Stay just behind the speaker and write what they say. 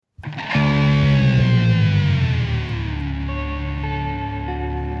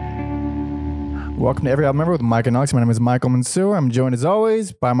Welcome to Every Album Ever with Mike and Alex. My name is Michael Mansour. I'm joined as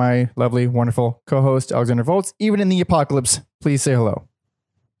always by my lovely, wonderful co-host Alexander Volts. Even in the apocalypse, please say hello.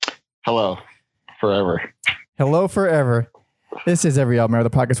 Hello, forever. Hello, forever. This is Every Album Ever, the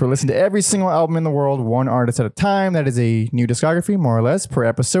podcast where we listen to every single album in the world, one artist at a time. That is a new discography, more or less, per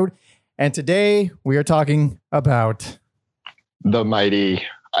episode. And today we are talking about the mighty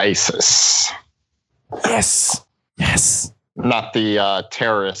ISIS. Yes. Not the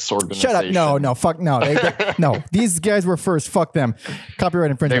terrorist organization. Shut up. No, fuck no. No, these guys were first. Fuck them. Copyright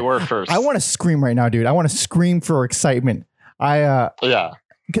infringement. They were first. I want to scream right now, dude. I want to scream for excitement. Yeah.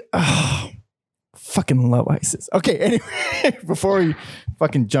 Fucking love ISIS. Okay, anyway, before we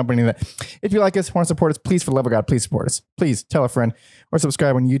fucking jump into that, if you like us, want to support us, please, for the love of God, please support us. Please tell a friend or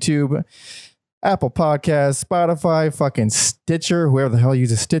subscribe on YouTube, Apple Podcasts, Spotify, fucking Stitcher, whoever the hell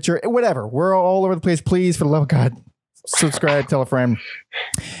uses Stitcher, whatever. We're all over the place. Please, for the love of God, subscribe, tell a friend.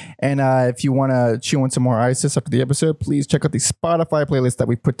 And if you want to chew on some more ISIS after the episode, please check out the Spotify playlist that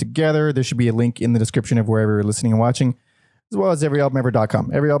we put together. There should be a link in the description of wherever you're listening and watching, as well as everyalbumever.com.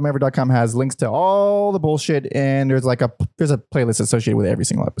 Everyalbumever.com has links to all the bullshit, and there's a playlist associated with every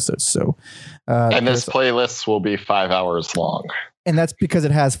single episode. So, and this playlist will be 5 hours long. And that's because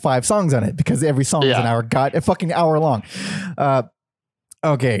it has 5 songs on it, because every song is a fucking hour long.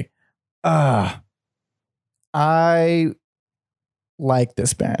 Okay. I like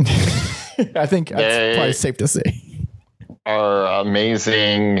this band. I think that's probably safe to say. Are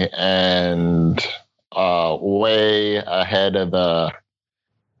amazing and way ahead of the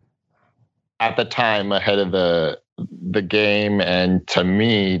game. And to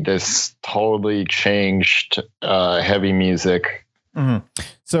me, this totally changed heavy music. Mm-hmm.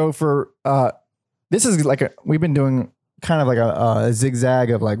 So for this is like we've been doing kind of like a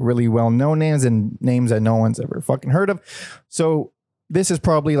zigzag of like really well-known names and names that no one's ever fucking heard of. So this is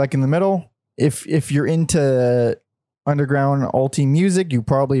probably like in the middle. If you're into underground alti music, you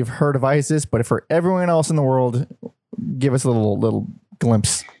probably have heard of ISIS, but for everyone else in the world, give us a little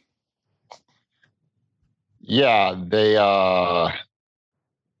glimpse. Yeah, they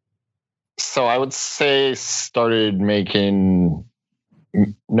so I would say started making,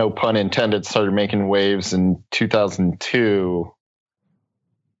 no pun intended, started making waves in 2002.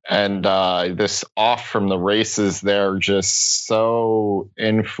 And this Off From the Races, they're just so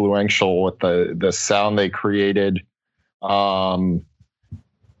influential with the sound they created. To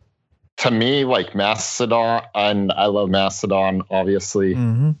me, like Mastodon, and I love Mastodon, obviously.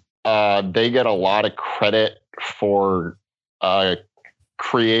 Mm-hmm. They get a lot of credit for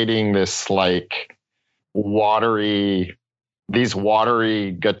creating this like watery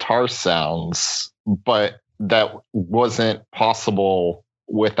guitar sounds, but that wasn't possible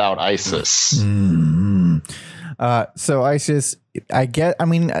without ISIS. Mm-hmm. So ISIS,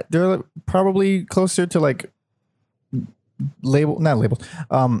 they're probably closer to like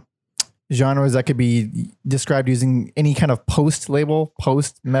genres that could be described using any kind of post label,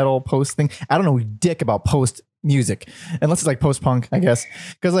 post metal, post thing. I don't know dick about post music, unless it's like post punk, I guess.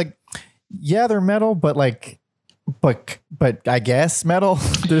 Because like, yeah, they're metal, but I guess metal.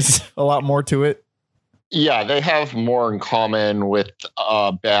 There's a lot more to it. Yeah, they have more in common with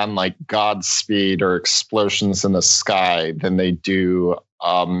a band like Godspeed or Explosions in the Sky than they do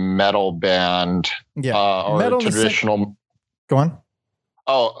a metal band. Yeah, or metal a traditional. Go on.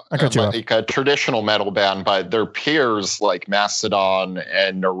 Oh, like a traditional metal band, but their peers like Mastodon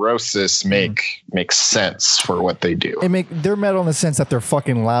and Neurosis make sense for what they do. They're metal in the sense that they're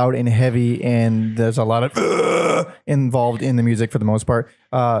fucking loud and heavy, and there's a lot of involved in the music for the most part.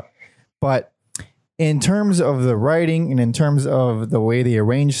 But in terms of the writing and in terms of the way they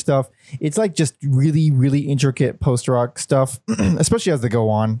arrange stuff, it's like just really, really intricate post-rock stuff, especially as they go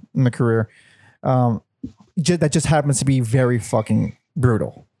on in the career. That just happens to be very fucking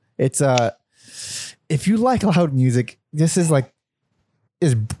brutal. It's if you like loud music, this is and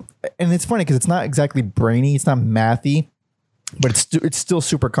it's funny because it's not exactly brainy, it's not mathy, but it's still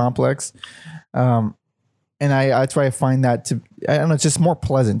super complex. And that's why I find that I don't know, it's just more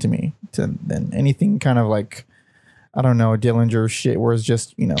pleasant to me than anything kind of like, I don't know, Dillinger shit where it's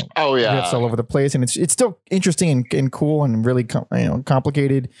just, riffs all over the place, and it's still interesting and cool and really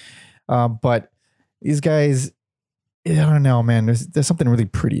complicated. But these guys, I don't know, man. There's something really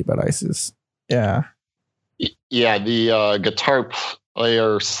pretty about ISIS. Yeah. Yeah, the guitar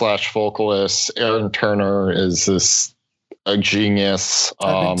player / vocalist Aaron Turner is a genius.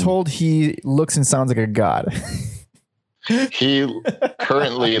 I've been told he looks and sounds like a god. He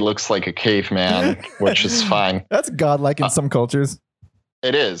currently looks like a caveman, which is fine. That's godlike in some cultures.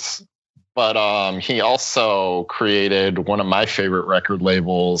 It is. But he also created one of my favorite record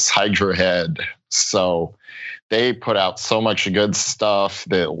labels, Hydra Head. So they put out so much good stuff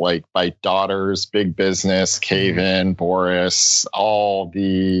that, like, by Daughters, Big Business, Cave In, Boris, all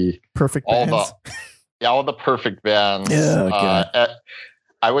the perfect bands. all the perfect bands. Yeah,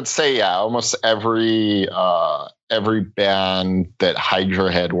 I would say, almost every band that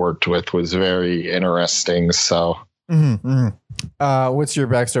Hydra had worked with was very interesting. So, what's your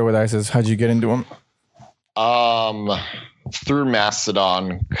backstory with ISIS? How'd you get into them? Through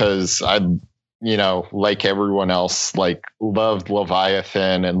Mastodon, because I, like everyone else, like, loved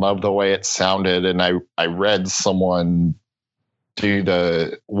Leviathan and loved the way it sounded, and I read someone do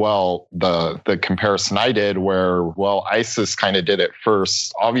the comparison I did, where ISIS kind of did it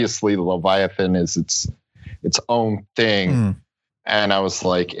first. Obviously, Leviathan is its own thing. And I was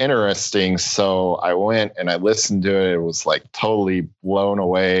like, interesting. So I went and I listened to it. It was like totally blown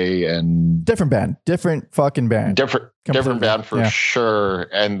away. And different fucking band, different band for sure.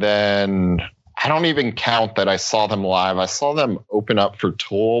 And then I don't even count that I saw them live. I saw them open up for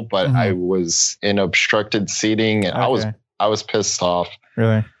Tool, but I was in obstructed seating, and I was pissed off.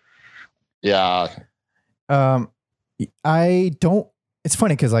 Really? Yeah. I don't. It's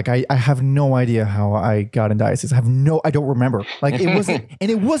funny because, like, I have no idea how I got into ISIS. I don't remember. Like, it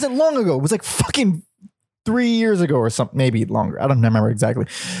wasn't long ago. It was like fucking 3 years ago or something, maybe longer. I don't remember exactly.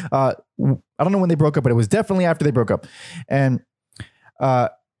 I don't know when they broke up, but it was definitely after they broke up. And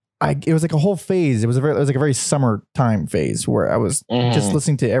it was like a whole phase. It was like a very summertime phase where I was just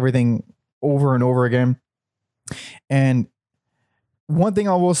listening to everything over and over again. And one thing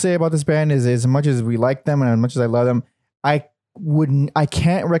I will say about this band is, as much as we like them and as much as I love them, I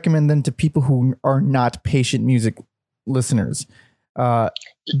can't recommend them to people who are not patient music listeners.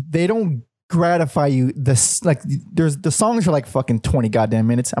 They don't gratify you. There's the songs are like fucking 20 goddamn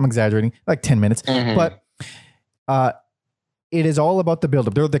minutes. I'm exaggerating, like 10 minutes, but it is all about the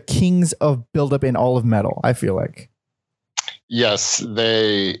buildup. They're the kings of buildup in all of metal, I feel like. Yes,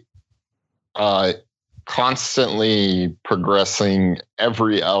 they constantly progressing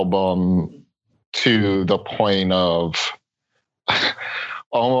every album to the point of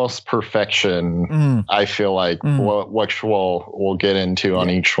almost perfection. I feel like, which we'll get into on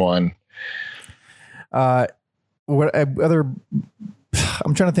each one. What other?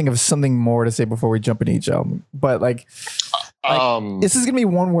 I'm trying to think of something more to say before we jump into each album, but like this is gonna be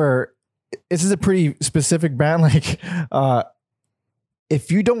one where this is a pretty specific band. Like,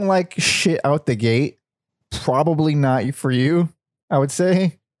 if you don't like shit out the gate, probably not for you, I would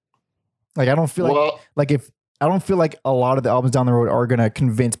say. Like, I don't feel I don't feel like a lot of the albums down the road are going to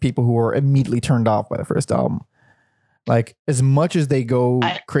convince people who are immediately turned off by the first album. Like, as much as they go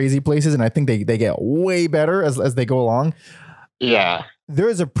crazy places, and I think they get way better as they go along. Yeah. There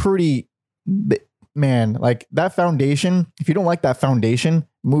is a pretty, man, like, that foundation, if you don't like that foundation,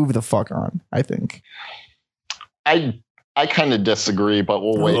 move the fuck on, I think. I kind of disagree, but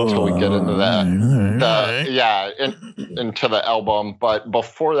we'll wait till we get into that. Into the album. But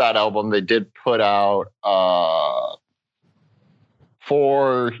before that album, they did put out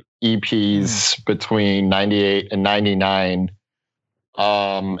 4 EPs between 98 and 99.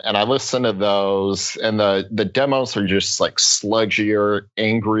 And I listened to those, and the demos are just like sludgier,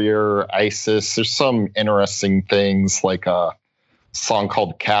 angrier ISIS. There's some interesting things, like a song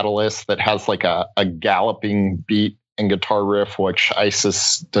called Catalyst that has like a galloping beat and guitar riff, which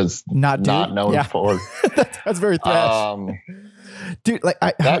ISIS does not known for. That's very thrash. Dude, like,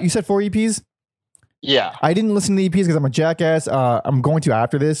 you said 4 EPs? Yeah. I didn't listen to the EPs because I'm a jackass. I'm going to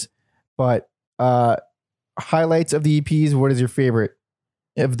after this, but highlights of the EPs, what is your favorite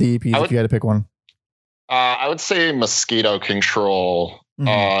of the EPs if you had to pick one? I would say Mosquito Control,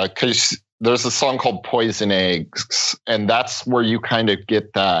 because there's a song called Poison Eggs, and that's where you kind of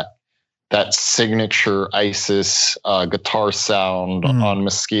get that signature ISIS guitar sound on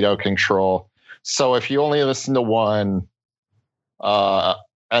Mosquito Control. So if you only listen to one,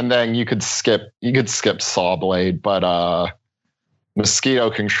 and then you could skip Sawblade, but Mosquito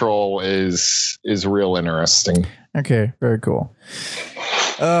Control is real interesting. Okay, very cool.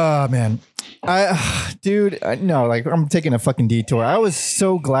 Oh man. No, like, I'm taking a fucking detour. I was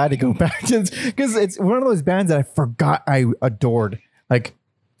so glad to go back to this because it's one of those bands that I forgot I adored. Like,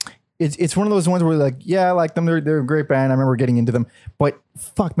 it's one of those ones where, like, yeah, I like them. They're a great band. I remember getting into them, but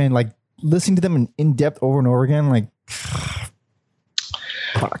fuck, man, like, listening to them in depth over and over again, like,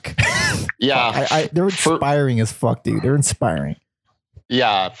 fuck. Yeah, they're inspiring as fuck, dude. They're inspiring.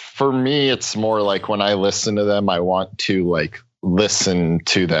 Yeah, for me, it's more like when I listen to them, I want to, like, listen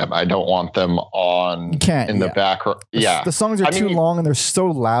to them. I don't want them on in the background. Yeah, the songs are too long and they're so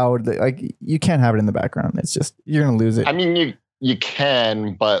loud that, like, you can't have it in the background. It's just, you're gonna lose it. I mean, you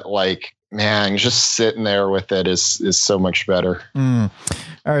can, but, like, man, just sitting there with it is so much better. All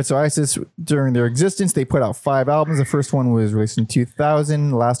right, so ISIS, during their existence, they put out 5 albums. The first one was released in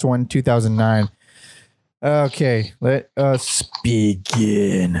 2000, the last one 2009. Okay, let us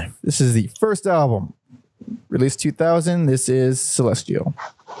begin. This is the first album, released 2000. This is Celestial.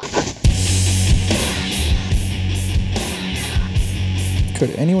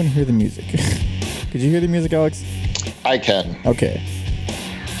 Could anyone hear the music? Could you hear the music, Alex? I can. Okay.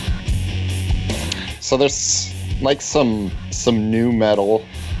 So there's like some new metal.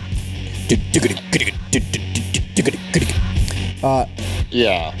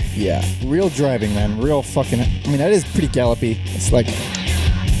 Yeah. Yeah. Real driving, man. Real fucking. I mean, that is pretty gallopy. It's like.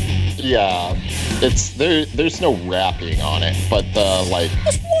 Yeah. It's there's no rapping on it, but like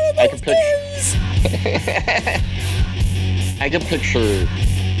I can picture. I can picture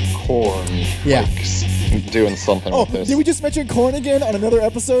Korn. Yeah. Like, doing something with this. Did we just mention Korn again on another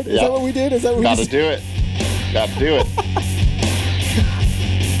episode? Is that what we did? Is that what Gotta do it. Gotta do it.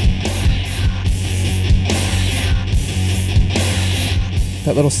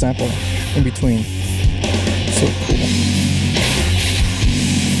 That little sample in between. So cool.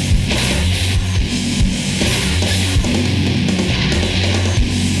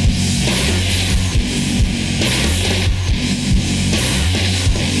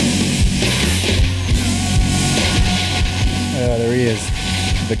 There he is.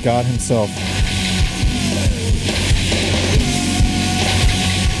 The God himself.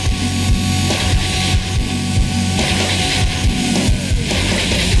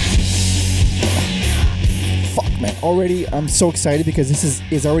 Man, already I'm so excited because this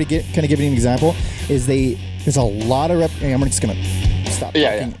is already kind of giving an example. There's a lot of I'm just gonna stop.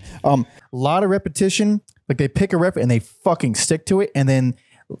 Yeah. A lot of repetition. Like they pick a rep and they fucking stick to it, and then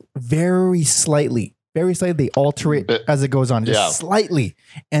very slightly they alter it as it goes on, just slightly.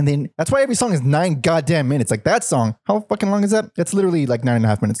 And then that's why every song is 9 goddamn minutes. Like that song, how fucking long is that? That's literally like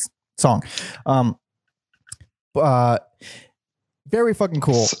 9.5 minutes song. Very fucking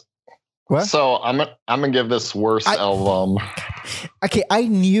cool. What? So I'm gonna give this worst album. Okay, I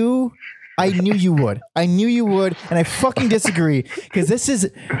knew you would. I knew you would, and I fucking disagree because this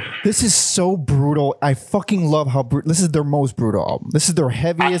is so brutal. I fucking love how this is their most brutal album. This is their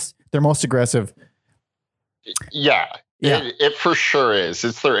heaviest, their most aggressive. Yeah. It for sure is.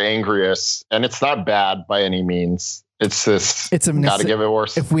 It's their angriest, and it's not bad by any means. It's this. It's gotta give it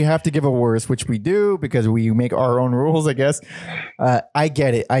worse. If we have to give it worse, which we do because we make our own rules, I guess. I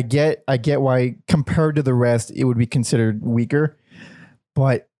get it. I get why compared to the rest, it would be considered weaker.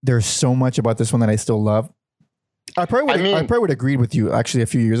 But there's so much about this one that I still love. I probably would have agreed with you actually a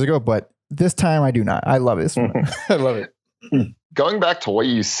few years ago, but this time I do not. I love this one. I love it. Going back to what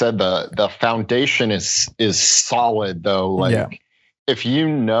you said, the foundation is solid though. Like. If you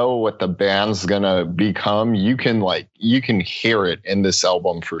know what the band's gonna become, you can hear it in this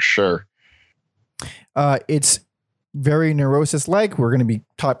album for sure. It's very Neurosis like. We're gonna be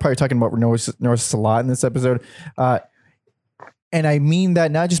probably talking about Neurosis a lot in this episode, and I mean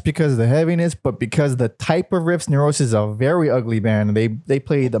that not just because of the heaviness, but because the type of riffs. Neurosis is a very ugly band. They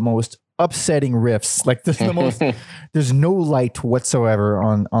play the most upsetting riffs. Like there's the most. There's no light whatsoever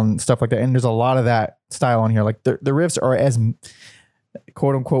on stuff like that, and there's a lot of that style on here. Like the riffs are as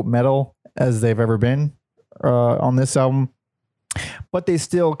quote unquote metal as they've ever been on this album, but they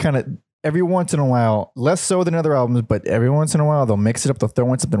still kind of every once in a while, less so than other albums, but every once in a while they'll mix it up. They'll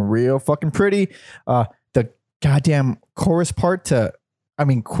throw in something real fucking pretty. The goddamn chorus part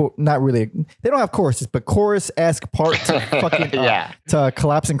not really. They don't have choruses, but chorus-esque part to fucking to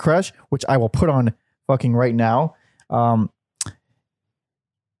Collapse and Crush, which I will put on fucking right now.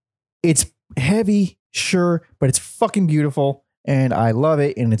 It's heavy, sure, but it's fucking beautiful. And I love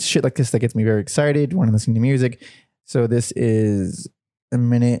it. And it's shit like this that gets me very excited when I'm listening to music. So this is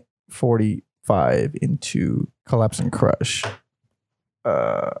 1:45 into Collapse and Crush.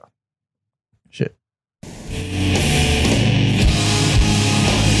 Shit.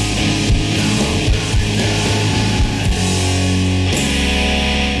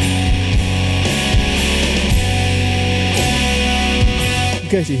 You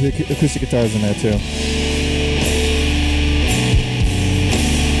can actually hear acoustic guitars in there too.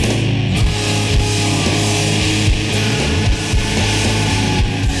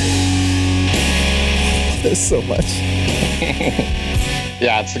 There's so much.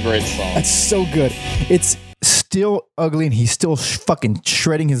 Yeah, it's a great song. It's so good. It's still ugly and he's still fucking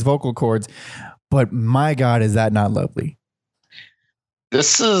shredding his vocal cords, but my God, is that not lovely?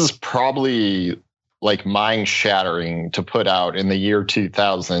 This is probably like mind shattering to put out in the year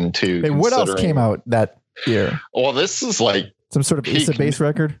 2002. Hey, what else came out that year? Well, this is like some sort of Ace of Base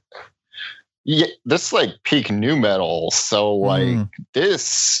record. Yeah, this is like peak new metal. So like Mm.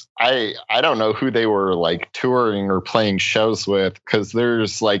 this, I don't know who they were like touring or playing shows with, because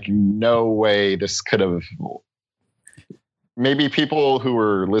there's like no way this could have. Maybe people who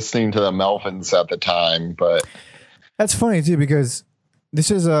were listening to the Melvins at the time, but That's funny too, because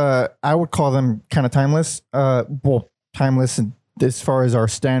this is I would call them kind of timeless. Well, timeless in, as far as our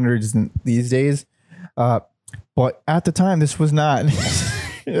standards these days. But at the time, this was not.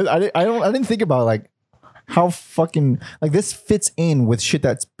 I didn't think about like how fucking like this fits in with shit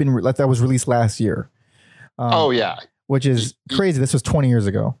that's been that was released last year. oh yeah, Which is crazy. This was 20 years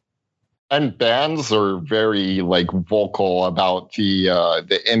ago. and bands are very like vocal about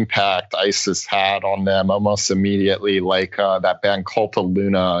the impact ISIS had on them almost immediately. Like that band Cult of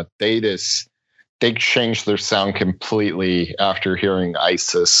Luna, they changed their sound completely after hearing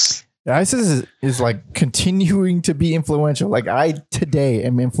ISIS. Yeah, ISIS is like continuing to be influential. Like I today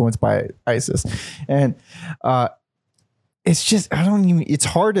am influenced by ISIS, and it's just I don't even. It's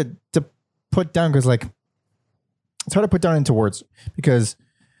hard to put down because like it's hard to put down into words because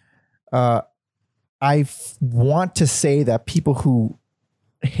I want to say that people who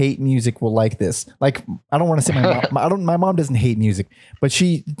hate music will like this. Like I don't want to say my mom. My mom doesn't hate music, but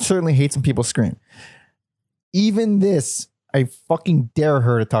she certainly hates when people scream. Even this. I fucking dare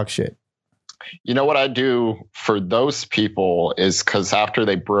her to talk shit. You know what I do for those people is because after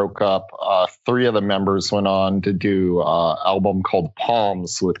they broke up, 3 of the members went on to do an album called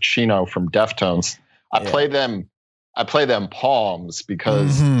Palms with Chino from Deftones. I play them Palms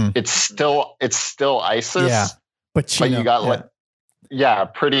because it's still ISIS. Yeah, but Chino, you got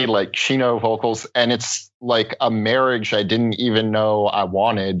like pretty like Chino vocals, and it's like a marriage I didn't even know I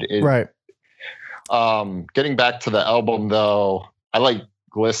wanted. Right. Getting back to the album though, I like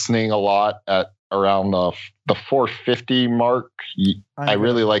listening a lot at around the 450 mark. I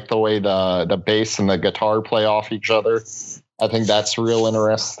really like the way the bass and the guitar play off each other. I think that's real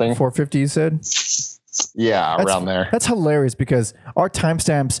interesting. 450 you said? Yeah, around there. That's hilarious because our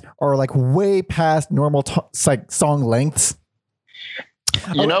timestamps are like way past normal like song lengths.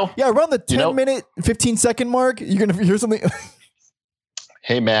 You know? Yeah, around the 10-minute, 15-second mark, you're going to hear something.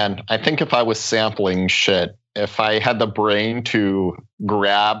 Hey man, I think if I was sampling shit, if I had the brain to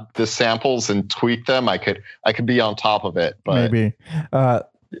grab the samples and tweak them, I could be on top of it. But maybe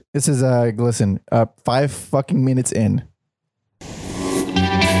this is listen, 5 fucking minutes in.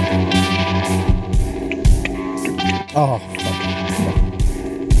 Oh fuck.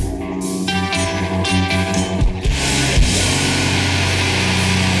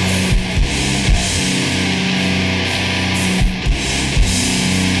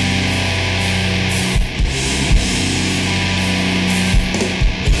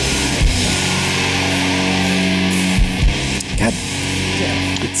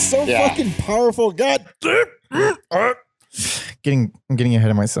 So fucking powerful. God damn. I'm getting ahead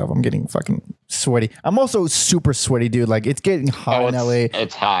of myself. I'm getting fucking sweaty. I'm also super sweady, dude. Like it's getting hot in LA.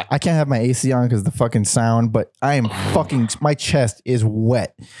 It's hot. I can't have my AC on because the fucking sound, but I am fucking my chest is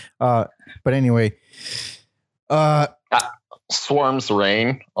wet. But anyway. Swarm's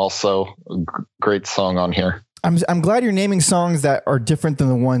Rain, also a great song on here. I'm glad you're naming songs that are different than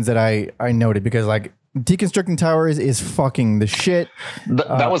the ones that I noted because like Deconstructing Towers is fucking the shit.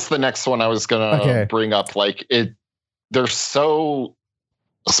 That was the next one I was gonna bring up. Like they're so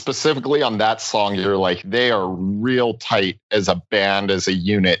specifically on that song. You're like they are real tight as a band, as a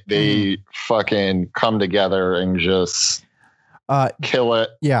unit. They fucking come together and just kill it.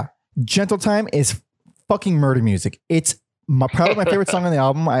 Yeah, Gentle Time is fucking murder music. It's probably my favorite song on the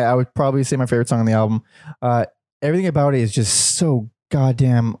album. I would probably say my favorite song on the album. Everything about it is just so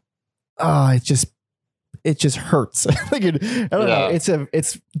goddamn. It just hurts. Like I don't know. It's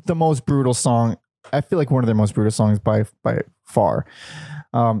the most brutal song. I feel like one of their most brutal songs by far.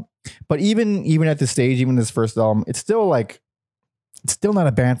 But even at this stage, even this first album, it's still not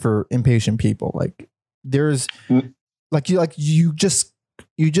a band for impatient people. Like there's you just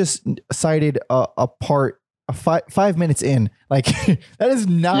cited a part 5 minutes in. Like that is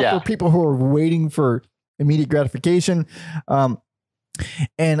not for people who are waiting for immediate gratification.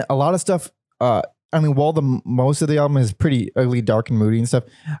 And a lot of stuff. I mean, while most of the album is pretty ugly, dark, and moody and stuff,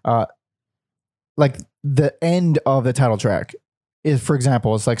 like the end of the title track is, for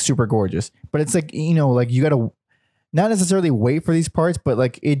example, it's like super gorgeous. But it's like like you gotta not necessarily wait for these parts, but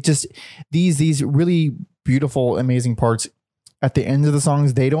like it just these really beautiful, amazing parts at the end of the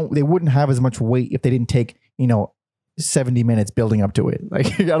songs. They wouldn't have as much weight if they didn't take 70 minutes building up to it.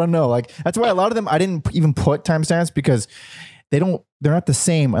 Like I don't know, like that's why a lot of them I didn't even put timestamps because they're not the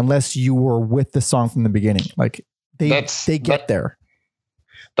same unless you were with the song from the beginning. Like they get there.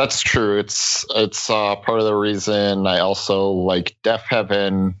 That's true. It's part of the reason I also like Def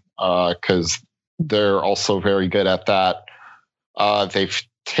Heaven, because they're also very good at that. They've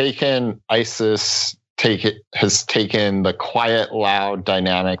taken ISIS has taken the quiet, loud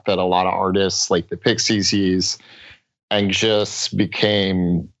dynamic that a lot of artists like the Pixies use, and just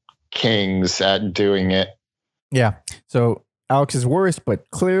became kings at doing it. Yeah. So Alex is worst, but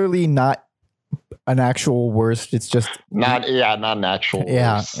clearly not an actual worst. It's just not an actual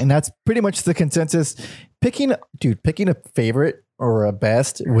worst. And that's pretty much the consensus. Picking a favorite or a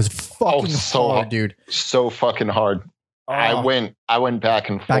best was fucking hard, dude. So fucking hard. I went back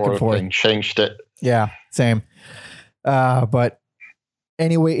and forth and changed it. Yeah, same. But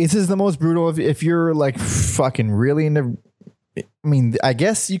anyway, this is the most brutal. If you're like fucking really into, I mean, I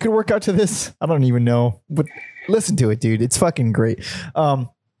guess you could work out to this. I don't even know, but listen to it, dude. It's fucking great. All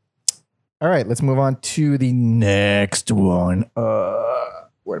right, let's move on to the next one.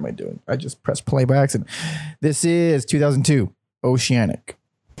 What am I doing? I just pressed play by accident. This is 2002, Oceanic.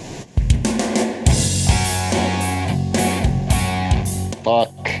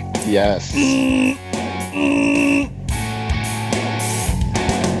 Fuck yes.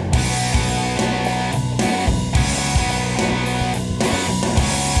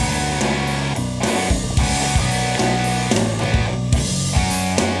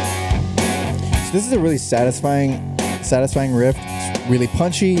 So this is a really satisfying riff. It's really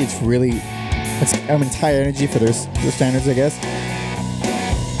punchy. It's high energy for their standards, I guess.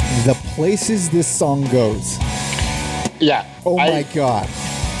 The places this song goes. Yeah. Oh my God.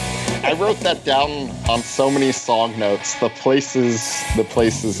 I wrote that down on so many song notes. The places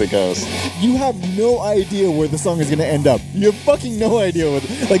it goes. You have no idea where the song is going to end up. You have fucking no idea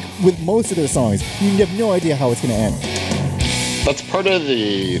with most of their songs. You have no idea how it's going to end. That's part of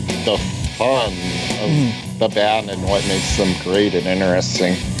the fun of the band and what makes them great and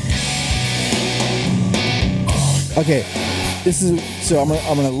interesting. Okay. I'm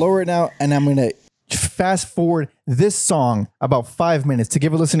going to lower it now, and I'm going to fast forward this song about 5 minutes to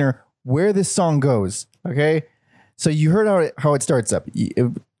give a listener where this song goes. Okay. So you heard how it starts up,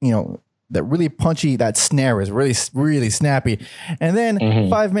 that really punchy, that snare is really, really snappy. And then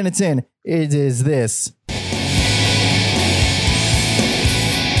 5 minutes in, it is this.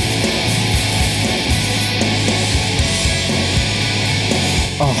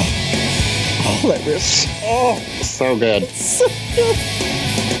 Oh, that riff. Oh, so good. So good.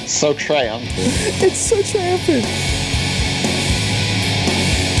 So triumphant. It's so triumphant.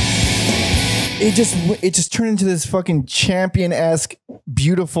 It just turned into this fucking champion-esque,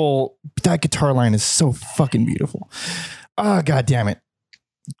 beautiful. That guitar line is so fucking beautiful. Oh, God damn it.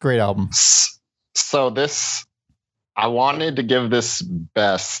 Great album. So I wanted to give this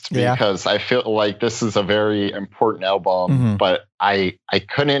best because I feel like this is a very important album, but I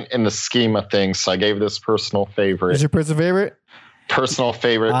couldn't in the scheme of things. So I gave this personal favorite. Is your personal favorite? Personal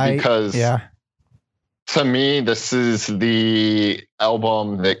favorite because to me this is the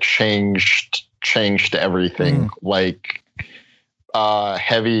album that changed everything. Like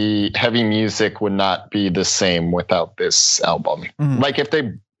heavy music would not be the same without this album. Like if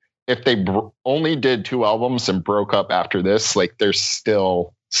they only did 2 albums and broke up after this, like they're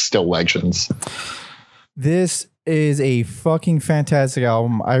still legends. This is a fucking fantastic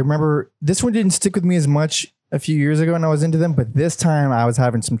album. I remember this one didn't stick with me as much a few years ago when I was into them, but this time I was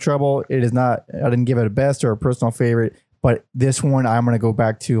having some trouble. I didn't give it a best or a personal favorite, but this one I'm going to go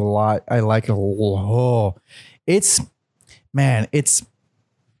back to a lot. I like it a lot. It's not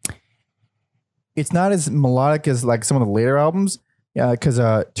as melodic as like some of the later albums. Yeah, because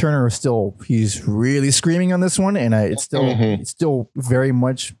Turner he's really screaming on this one, and it's still very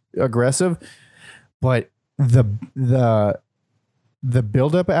much aggressive. But the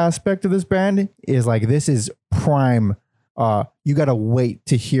build-up aspect of this band is like, this is prime. You got to wait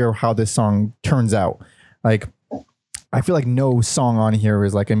to hear how this song turns out. Like, I feel like no song on here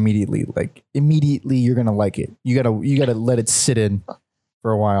is like immediately you're gonna like it. You gotta let it sit in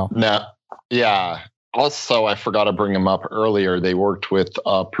for a while. No, yeah. Also, I forgot to bring him up earlier. They worked with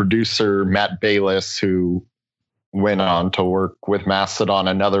producer Matt Bayliss, who went on to work with Mastodon.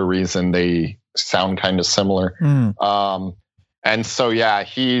 Another reason they sound kind of similar. And so, yeah,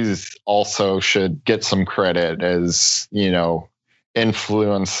 he's also should get some credit as,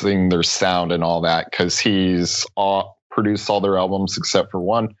 influencing their sound and all that, because he's produced all their albums except for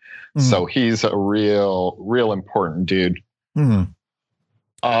one. So he's a real important dude.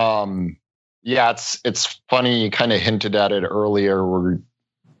 Yeah, it's funny. You kind of hinted at it earlier.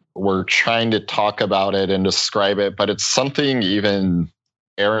 We're trying to talk about it and describe it, but it's something even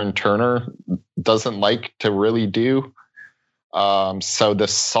Aaron Turner doesn't like to really do. So the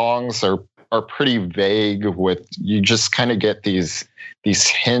songs are pretty vague. With you just kind of get these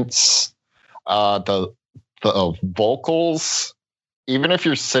hints. The vocals, even if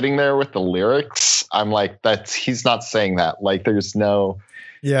you're sitting there with the lyrics, I'm like, he's not saying that. Like, there's no.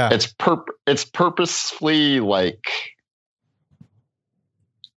 Yeah, it's purposefully like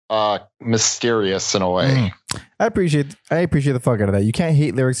mysterious in a way. I appreciate the fuck out of that. You can't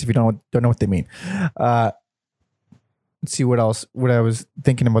hate lyrics if you don't know what they mean. Let's see what else. What I was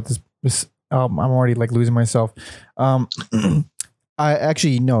thinking about this album. I'm already like losing myself. I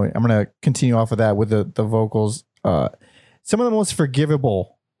actually no. I'm gonna continue off of that with the vocals. Some of the most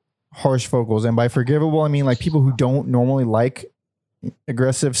forgivable harsh vocals, and by forgivable I mean like people who don't normally like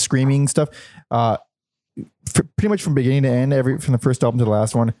aggressive screaming stuff. Pretty much from beginning to end, from the first album to the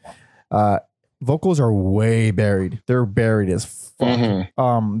last one, vocals are way buried. They're buried as fuck.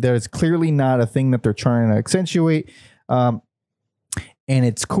 Mm-hmm. There's clearly not a thing that they're trying to accentuate, and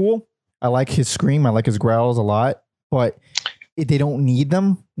it's cool. I like his scream. I like his growls a lot, but they don't need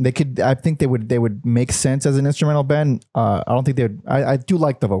them. They could. I think they would make sense as an instrumental band. I don't think they would. I do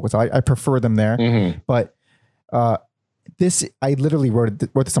like the vocals. I prefer them there, mm-hmm. but. This I literally wrote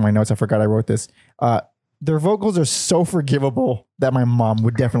this on my notes. I forgot I wrote this. Their vocals are so forgivable that my mom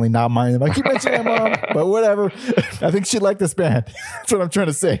would definitely not mind them. I keep mentioning my mom, but whatever. I think she'd like this band. That's what I'm trying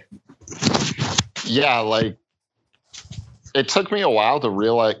to say. Yeah, like it took me a while to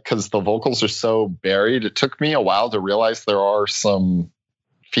realize, because the vocals are so buried. It took me a while to realize there are some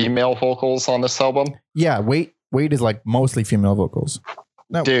female vocals on this album. Yeah, Wait is like mostly female vocals.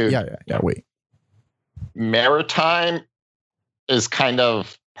 No, dude. Yeah. Wait. Maritime is kind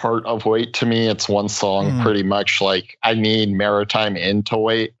of part of Wait to me. It's one song, pretty much. Like I need Maritime into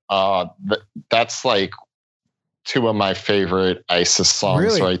Wait. That's like two of my favorite ISIS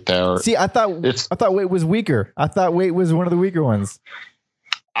songs right there. See, I thought Wait was weaker. I thought Wait was one of the weaker ones.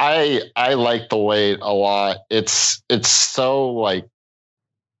 I like the Wait a lot. It's so like,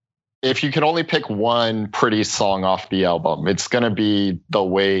 if you could only pick one pretty song off the album, it's gonna be the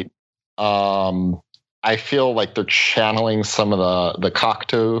Wait. I feel like they're channeling some of the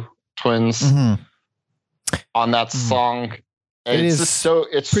Cocteau Twins on that song. It's so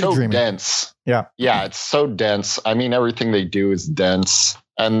dreamy. Dense. Yeah, it's so dense. I mean, everything they do is dense.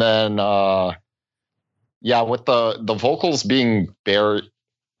 And then, with the vocals being buried.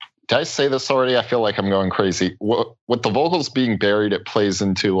 Did I say this already? I feel like I'm going crazy. With the vocals being buried, it plays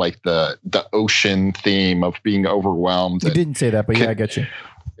into like the ocean theme of being overwhelmed. You didn't say that, but yeah, I get you.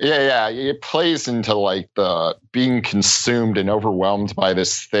 Yeah. It plays into like the being consumed and overwhelmed by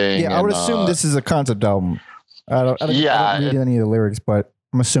this thing. Yeah, I would assume this is a concept album. I don't read any of the lyrics, but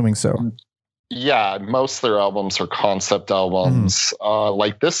I'm assuming so. Yeah, most of their albums are concept albums.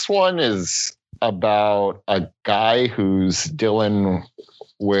 Like this one is about a guy who's dealing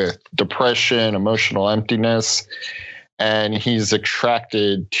with depression, emotional emptiness, and he's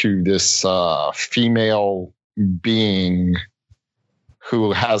attracted to this female being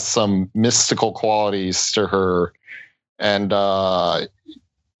who has some mystical qualities to her, and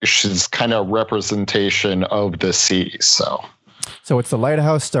she's kind of representation of the sea. So it's The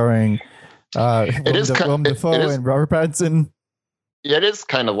Lighthouse starring Willem Dafoe and Robert Pattinson. It is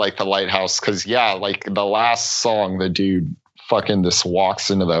kind of like The Lighthouse, because like the last song, the dude fucking just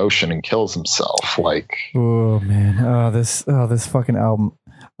walks into the ocean and kills himself. Like, oh man, this fucking album.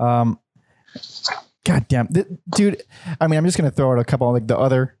 God damn, dude. I mean, I'm just gonna throw out a couple like the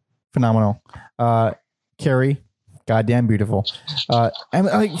other phenomenal. Carrie, goddamn beautiful. And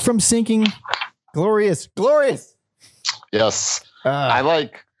like From Sinking, glorious. Yes, I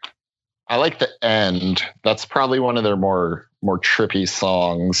like the end. That's probably one of their more trippy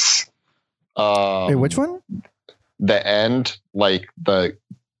songs. Wait, which one? The end, like the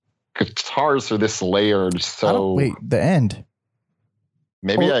guitars are this layered. So the end.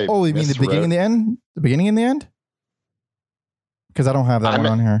 Maybe you mean the beginning and the end? The beginning and the end? Because I don't have that one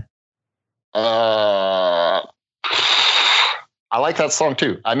on here. I like that song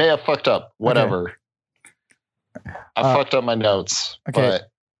too. I may have fucked up. Whatever. Okay. I fucked up my notes. Okay.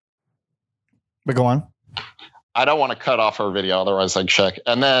 But go on. I don't want to cut off our video, otherwise I'd check.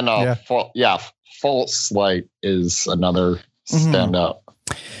 And then False Light is another standout.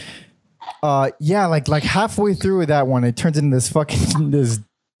 Like halfway through that one, it turns into this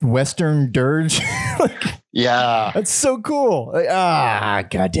Western dirge. That's so cool.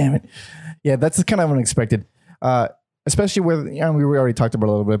 God damn it. Yeah, that's kind of unexpected. Especially with, we already talked about it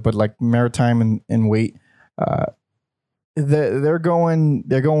a little bit, but like Maritime and Wait, they're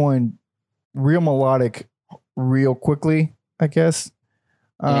going real melodic real quickly, I guess.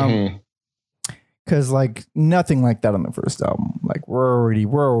 Because because like nothing like that on the first album. Like we're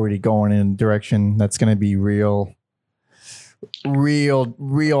already going in a direction that's going to be real, a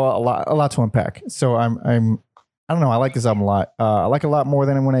lot to unpack. So I don't know. I like this album a lot. I like it a lot more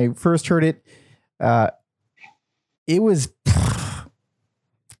than when I first heard it. It was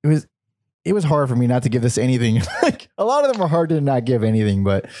hard for me not to give this anything. Like a lot of them are hard to not give anything,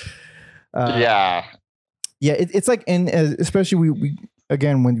 but yeah, it's like, and especially we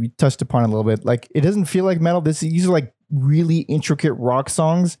again when we touched upon it a little bit, like it doesn't feel like metal. These are like really intricate rock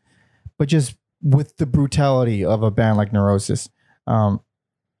songs, but just with the brutality of a band like Neurosis.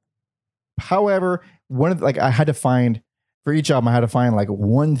 However, I had to find for each album, I had to find like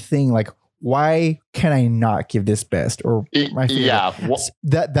one thing, like why can I not give this best or my favorite? Yeah,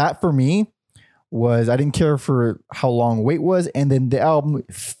 that for me was I didn't care for how long Wait was, and then the album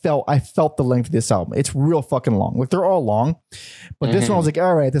I felt the length of this album. It's real fucking long. Like they're all long, but this one I was like,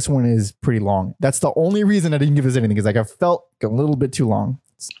 all right, this one is pretty long. That's the only reason I didn't give this anything, is like I felt a little bit too long.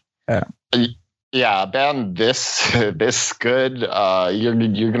 Yeah, a band this good,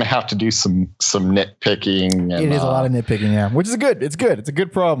 you're gonna have to do some nitpicking. And, it is a lot of nitpicking, yeah, which is good. It's good. It's a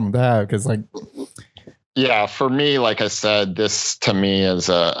good problem to have because, like, yeah, for me, like I said, this to me is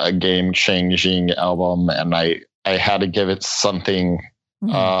a game changing album, and I had to give it something.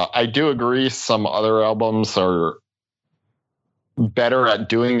 I do agree some other albums are better at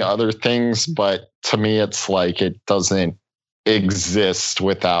doing other things, but to me, it's like it doesn't exist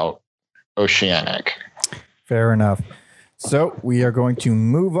without Oceanic. Fair enough. So we are going to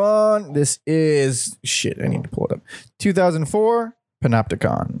move on. This is I need to pull it up. 2004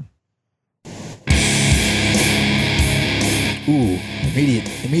 Panopticon. Ooh,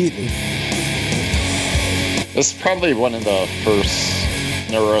 immediately. This is probably one of the first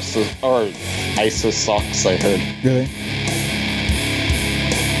Neurosis or ISIS songs I heard. Really?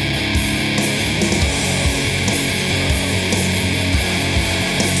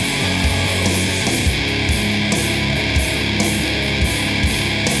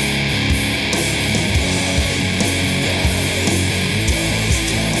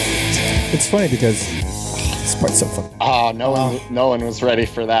 It's funny because this part's so fun. No one was ready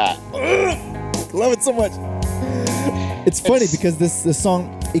for that. Love it so much. It's funny because this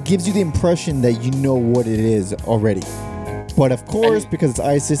song, it gives you the impression that you know what it is already. But of course, because it's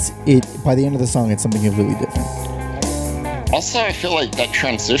ISIS, by the end of the song, it's something completely different. Also, I feel like that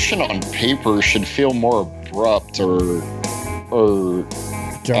transition on paper should feel more abrupt or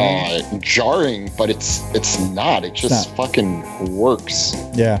jarring, but it's not. It just fucking works.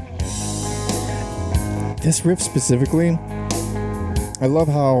 Yeah. This riff specifically, I love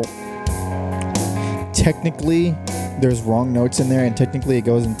how technically there's wrong notes in there and technically it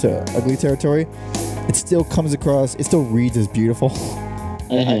goes into ugly territory. It still comes across, it still reads as beautiful.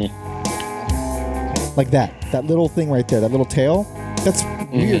 Like that little thing right there, that little tail, that's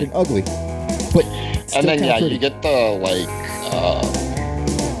weird and ugly. But and then you get the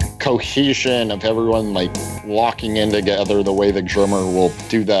cohesion of everyone like locking in together, the way the drummer will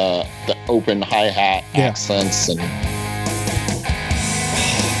do the open hi-hat accents, and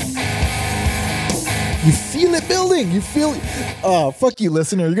you feel it building. You feel it. Oh, fuck you,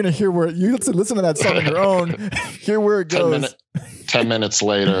 listener. You're gonna hear where you listen to that song on your own. Hear where it goes. 10 minutes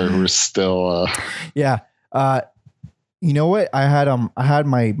later, we're still yeah. You know what? I had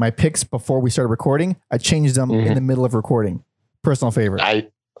my picks before we started recording. I changed them in the middle of recording. Personal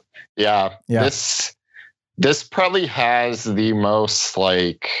favorite. Yeah. This probably has the most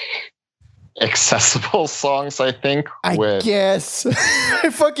like accessible songs, I think. I guess.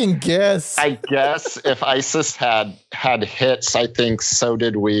 I fucking guess. I guess if ISIS had hits, I think So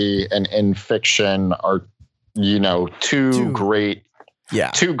Did We and In Fiction are, two great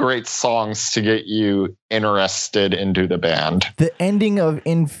songs to get you interested into the band. The ending of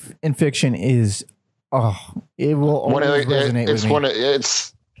In Fiction is, it will always resonate with me.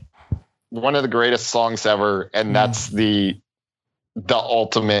 It's one of the greatest songs ever, and that's the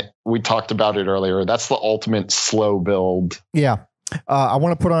ultimate. We talked about it earlier. That's the ultimate slow build. Yeah, I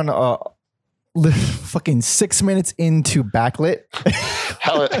want to put on fucking 6 minutes into Backlit.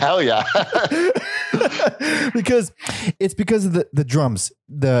 hell yeah. because of the drums,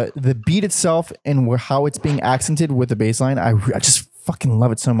 the beat itself, and how it's being accented with the bass line. I just fucking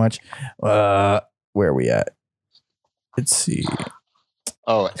love it so much. Where are we at? Let's see.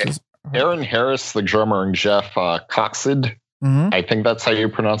 Aaron Harris, the drummer, and Jeff Coxid. I think that's how you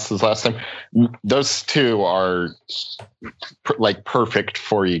pronounce his last name. Those two are like perfect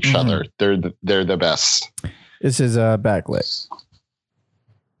for each other. They're the best. This is Backlit.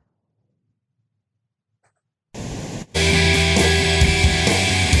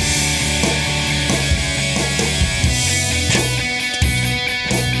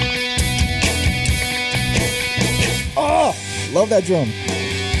 that drum.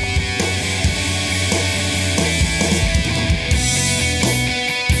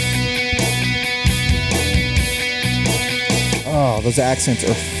 Oh, those accents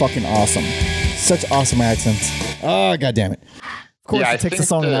are fucking awesome. Such awesome accents. Oh, god damn it. Of course, Yeah, it takes the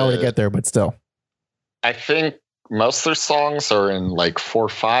song an hour to get there, but still. I think most of their songs are in like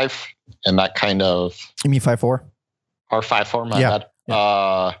 4/5, and that kind of You mean 5/4? or 5/4. My Yeah.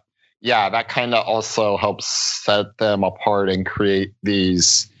 bad. Yeah, that kind of also helps set them apart and create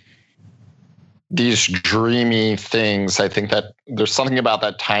these dreamy things. I think that there's something about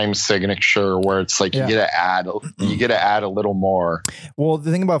that time signature where it's like Yeah. you get to add a little more. Well,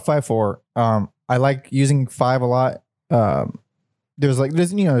 the thing about 5/4, I like using 5 a lot. There's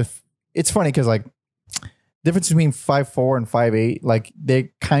it's funny because like difference between 5/4 and 5/8, like they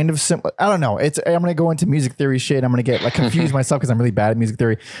kind of simple. I don't know. I'm gonna go into music theory shit. I'm gonna get like confused myself because I'm really bad at music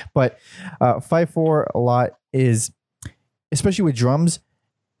theory. But 5/4 a lot is, especially with drums,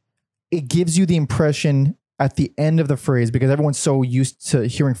 it gives you the impression at the end of the phrase, because everyone's so used to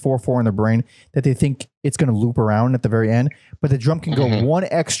hearing 4/4 in their brain that they think it's gonna loop around at the very end. But the drum can go one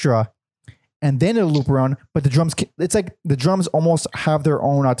extra and then it'll loop around, but it's like the drums almost have their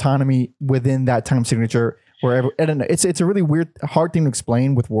own autonomy within that time signature. Wherever, I don't know, it's a really weird, hard thing to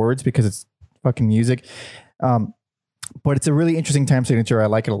explain with words because it's fucking music. But it's a really interesting time signature. I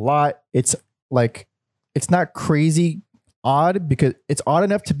like it a lot. It's like, it's not crazy odd because it's odd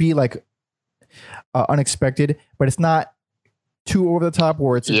enough to be like unexpected, but it's not too over the top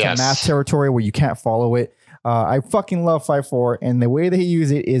where it's a math territory where you can't follow it. I fucking love 5/4, and the way they use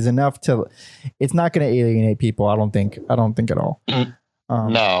it is enough to. It's not going to alienate people. I don't think at all.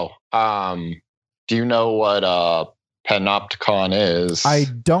 No. Do you know what Panopticon is? I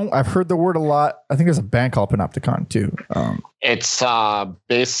don't. I've heard the word a lot. I think there's a band called Panopticon too. It's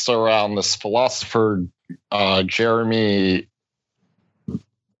based around this philosopher Jeremy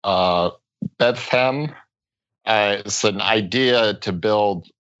Bentham. It's an idea to build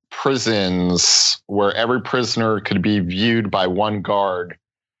prisons where every prisoner could be viewed by one guard.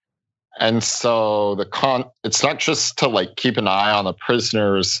 And so it's not just to like keep an eye on the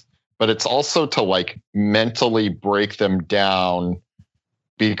prisoners, but it's also to like mentally break them down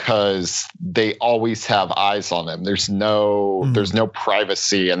because they always have eyes on them. There's no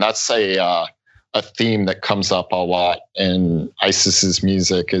privacy. And that's a theme that comes up a lot in ISIS's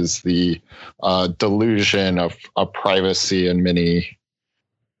music, is the delusion of privacy in many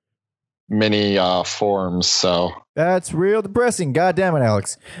forms. So that's real depressing. God damn it,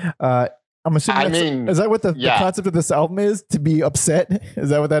 Alex. I'm assuming is that what the concept of this album is? To be upset? Is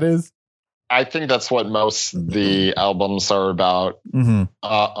that what that is? I think that's what most of the albums are about. I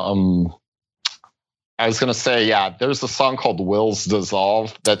was going to say, there's a song called Wills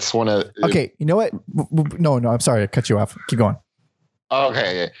Dissolve. That's one of... Okay, you know what? No, I'm sorry. I cut you off. Keep going.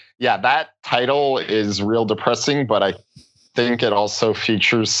 Okay. Yeah, that title is real depressing, but I think it also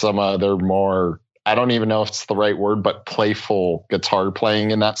features some other more... I don't even know if it's the right word, but playful guitar playing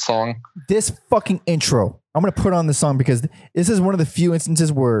in that song. This fucking intro. I'm going to put on the song because this is one of the few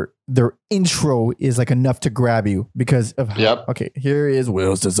instances where their intro is like enough to grab you because of how... Yep. Okay, here is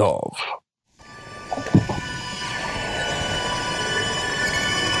Wills Dissolve.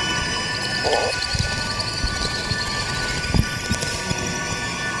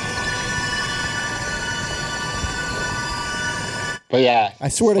 But yeah, I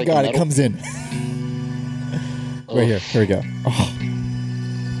swear to God, it comes in. Right here. Here we go. Oh.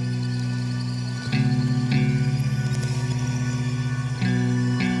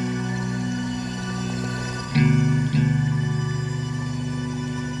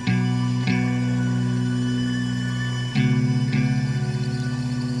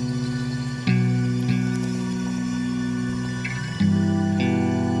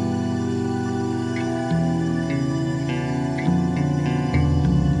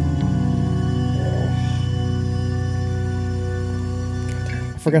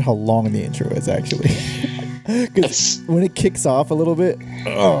 I forgot how long the intro is actually. Because when it kicks off a little bit,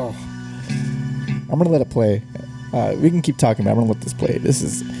 I'm gonna let it play. We can keep talking, but I'm gonna let this play. This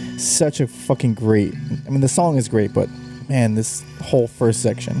is such a fucking great. I mean, the song is great, but man, this whole first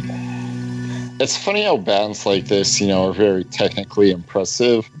section. It's funny how bands like this, are very technically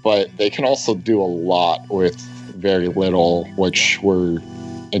impressive, but they can also do a lot with very little, which we're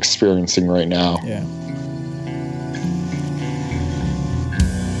experiencing right now. Yeah.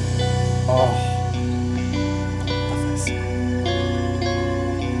 Oh.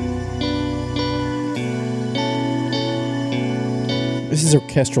 This is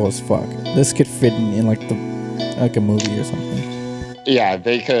orchestral as fuck. This could fit in like a movie or something. Yeah,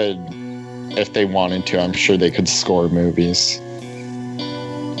 they could, if they wanted to. I'm sure they could score movies.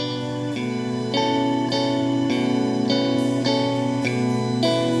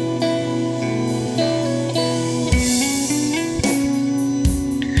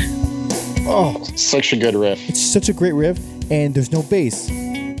 such a good riff. It's such a great riff, and there's no bass,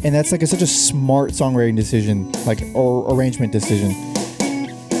 and that's like such a smart songwriting decision, like or arrangement decision.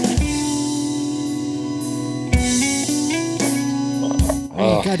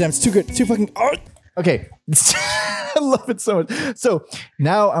 Oh goddamn, it's too good, too fucking. Oh, okay, I love it so much. So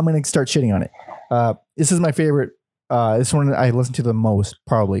now I'm gonna start shitting on it. This is my favorite. This one I listen to the most,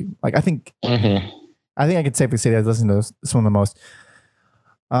 probably. Like I think I could safely say that I listen to this one the most.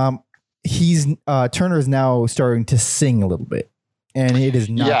 Turner is now starting to sing a little bit, and it is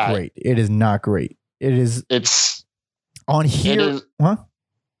not great. It is not great. It's on here. Huh?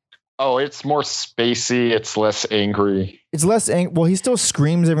 Oh, it's more spacey. It's less angry. It's less angry. Well, he still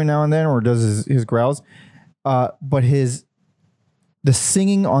screams every now and then, or does his growls. But the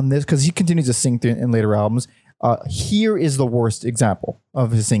singing on this, because he continues to sing in later albums. Here is the worst example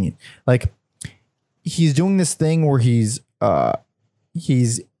of his singing. Like he's doing this thing where he's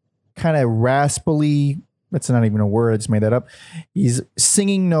kind of raspily. That's not even a word. I just made that up. He's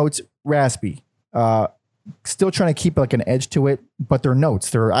singing notes raspy. Still trying to keep like an edge to it, but they're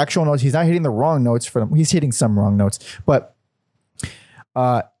notes. They're actual notes. He's not hitting the wrong notes for them. He's hitting some wrong notes, but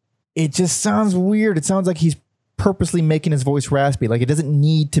it just sounds weird. It sounds like he's purposely making his voice raspy. Like it doesn't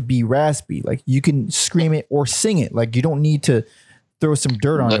need to be raspy. Like you can scream it or sing it. Like you don't need to throw some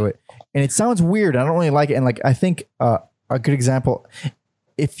dirt onto it. And it sounds weird. I don't really like it. And like I think a good example,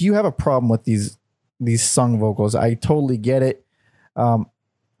 if you have a problem with these sung vocals, I totally get it. I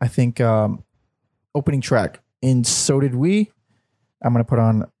think opening track in So Did We. I'm gonna put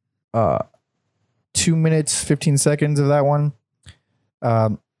on 2 minutes 15 seconds of that one.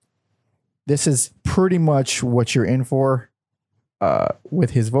 This is pretty much what you're in for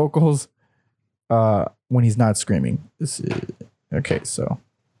with his vocals when he's not screaming. This is okay. So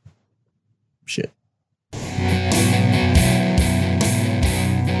shit.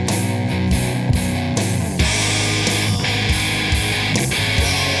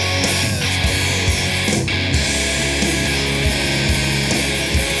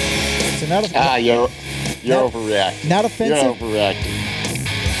 You're overreacting. Not offensive. You're overreacting.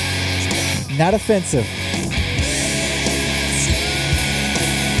 Not offensive.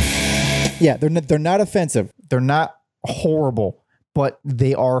 Yeah, they're not offensive. They're not horrible, but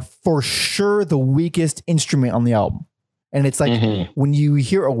they are for sure the weakest instrument on the album. And it's like when you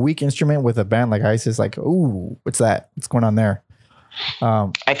hear a weak instrument with a band like ISIS, like, ooh, what's that? What's going on there?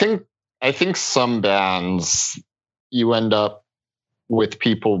 I think some bands you end up with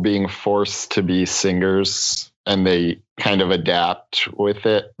people being forced to be singers and they kind of adapt with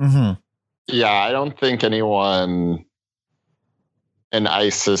it. Mm-hmm. Yeah, I don't think anyone in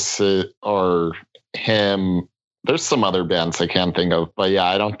ISIS or him, there's some other bands I can't think of, but yeah,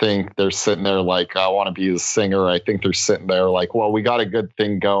 I don't think they're sitting there like, I want to be a singer. I think they're sitting there like, well, we got a good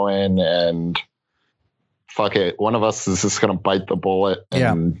thing going and fuck it. One of us is just going to bite the bullet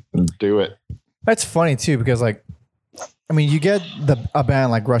and do it. That's funny too, because like, I mean, you get a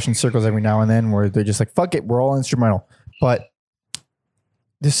band like Russian Circles every now and then where they're just like, fuck it, we're all instrumental. But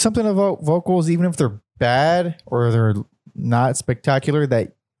there's something about vocals, even if they're bad or they're not spectacular,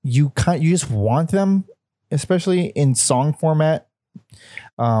 that you just want them, especially in song format.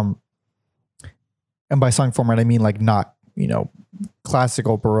 And by song format, I mean like not,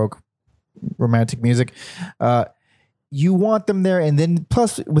 classical, Baroque, romantic music. You want them there, and then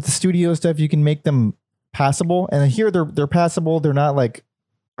plus with the studio stuff, you can make them passable. And here they're passable. They're not like,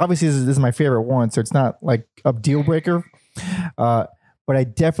 obviously this is my favorite one, so it's not like a deal breaker. But I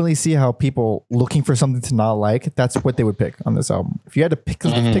definitely see how people looking for something to not like, that's what they would pick on this album. If you had to pick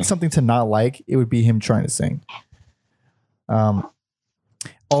something to not like, it would be him trying to sing.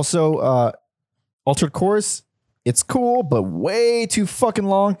 Also, Altered Chorus, it's cool, but way too fucking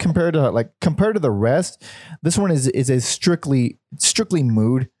long compared to the rest. This one is a strictly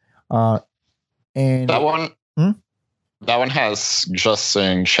mood. And that one has Just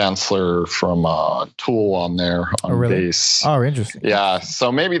Sing Chancellor from Tool on there on bass. Oh, interesting. Yeah,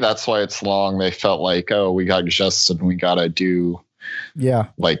 so maybe that's why it's long. They felt like, oh, we got Justin, we gotta do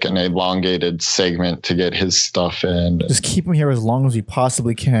like an elongated segment to get his stuff in. Just keep him here as long as we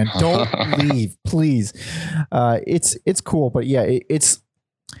possibly can. Don't leave, please. It's cool, but yeah, it's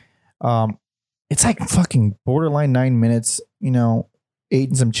like fucking borderline 9 minutes, 8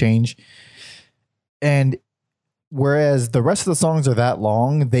 and some change. And whereas the rest of the songs are that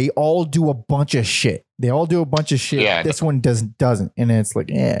long, they all do a bunch of shit. Yeah. This one doesn't. And it's like,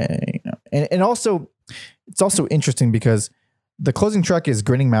 And also, it's also interesting because the closing track is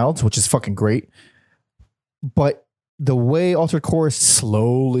Grinning Mouths, which is fucking great. But the way Altered Chorus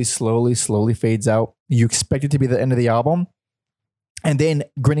slowly fades out, you expect it to be the end of the album. And then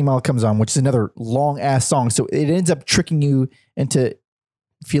Grinning Mile comes on, which is another long ass song. So it ends up tricking you into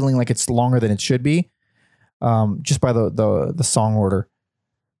feeling like it's longer than it should be, just by the song order.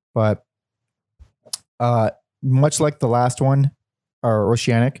 But much like the last one, or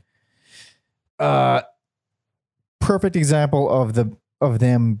Oceanic, perfect example of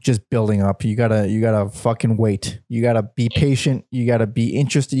them just building up. You gotta fucking wait. You gotta be patient. You gotta be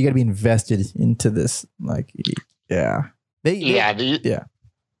interested. You gotta be invested into this. Like, yeah. These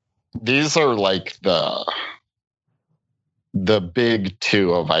are like the big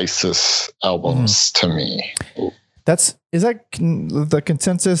two of ISIS albums to me. Is that the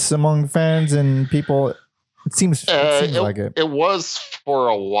consensus among fans and people? It seems like it. It was for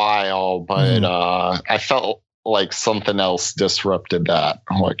a while, but I felt like something else disrupted that,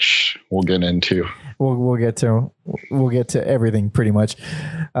 which we'll get into. We'll get to everything pretty much.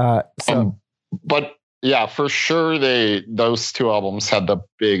 But yeah, for sure, those two albums had the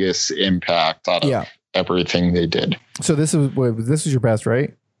biggest impact out of everything they did. So this was your best,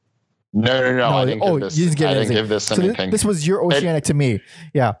 right? No. I didn't give this anything. This was your Oceanic to me.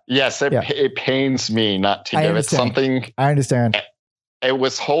 Yeah. Yes, it pains me not to give it something. I understand. It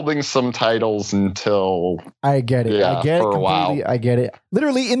was holding some titles until I get it. I get it completely. I get it.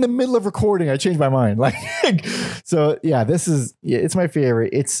 Literally in the middle of recording, I changed my mind. Like, so yeah, it's my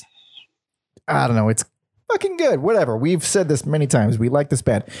favorite. I don't know. It's fucking good. Whatever. We've said this many times. We like this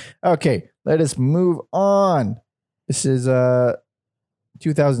band. Okay, let us move on. This is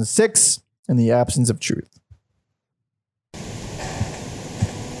 2006, In the Absence of Truth.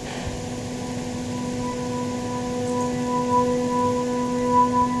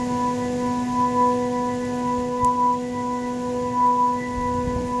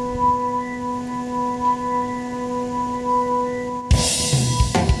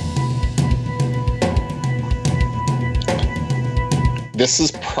 This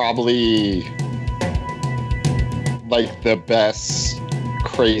is probably like the best,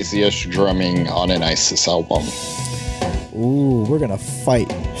 craziest drumming on an ISIS album. Ooh, we're gonna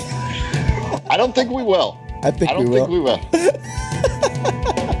fight. I don't think we will. I don't think we will.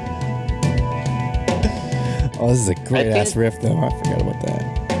 Oh, this is a great ass riff, though. I forgot about that.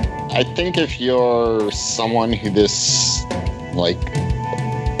 I think if you're someone who likes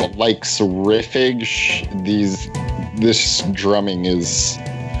riffage, this drumming is.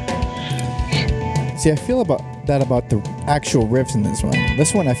 See, I feel about the actual riffs in this one.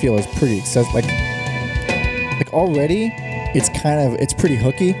 This one I feel is pretty excessive. Like already, it's pretty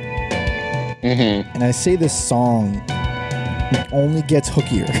hooky. Mm-hmm. And I say this song only gets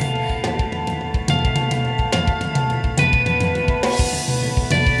hookier.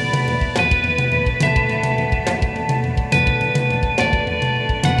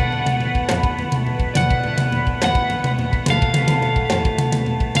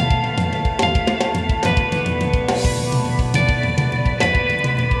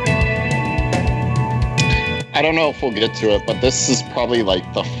 I don't know if we'll get to it, but this is probably like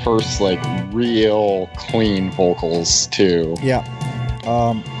the first like real clean vocals too. Yeah.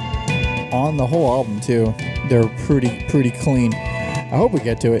 On the whole album too, they're pretty clean. I hope we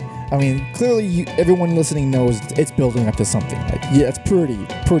get to it. I mean, clearly everyone listening knows it's building up to something. Like, yeah, it's pretty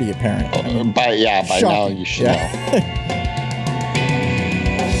apparent. I mean, by now you should know.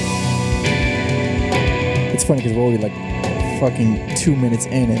 It's funny because we're already like fucking 2 minutes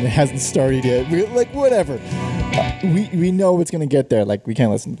in and it hasn't started yet. We're like, whatever. We know it's gonna get there. Like, we can't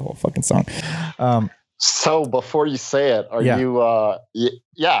listen to the whole fucking song. So before you say it, are you?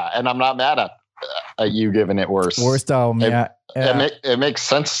 And I'm not mad at you giving it worse. Worst album, It makes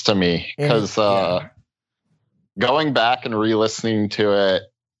sense to me because going back and re-listening to it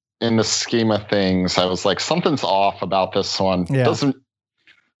in the scheme of things, I was like, something's off about this one. Yeah.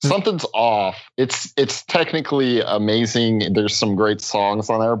 Something's off. It's technically amazing. There's some great songs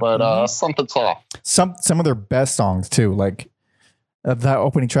on there, but something's off. Some of their best songs too, like that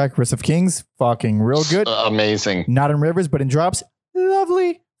opening track, "Rest of Kings," fucking real good, amazing. Not in Rivers, but in Drops,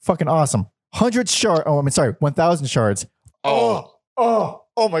 lovely, fucking awesome. 1,000 shards. Oh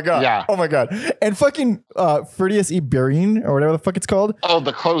my god. Yeah. Oh my god. And fucking Fridius Iberian or whatever the fuck it's called. Oh,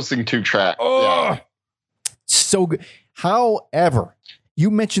 the closing 2 track. Oh, so good. However, you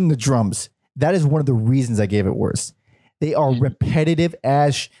mentioned the drums. That is one of the reasons I gave it worse. They are repetitive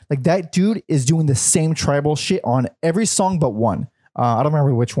as like that dude is doing the same tribal shit on every song but one. I don't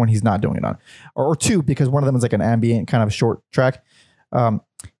remember which one he's not doing it on, or two, because one of them is like an ambient kind of short track.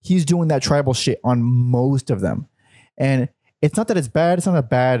 He's doing that tribal shit on most of them, and it's not that it's bad. It's not a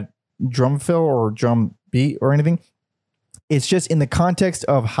bad drum fill or drum beat or anything. It's just in the context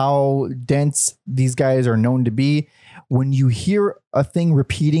of how dense these guys are known to be. when you hear a thing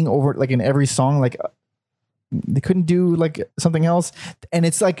repeating over like in every song, like they couldn't do like something else, and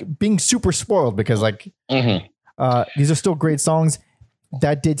it's like being super spoiled because like these are still great songs.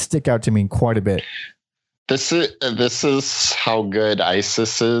 That did stick out to me quite a bit. This is how good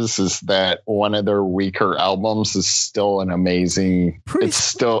ISIS is that one of their weaker albums is still an amazing. It's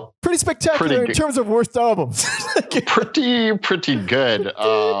still pretty spectacular in terms of worst albums. pretty good.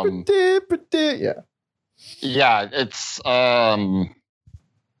 Yeah, it's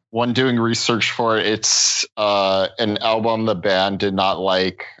when doing research for it, it's an album the band did not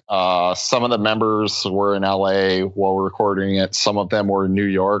like. Some of the members were in LA while recording it. Some of them were in New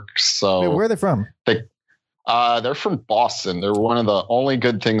York. So wait, where are they from? They're from Boston. They're one of the only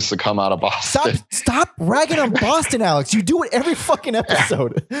good things to come out of Boston. Stop ragging on Boston, Alex. You do it every fucking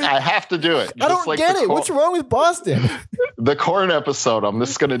episode. I have to do it. I don't get it. What's wrong with Boston? The Korn episode. I'm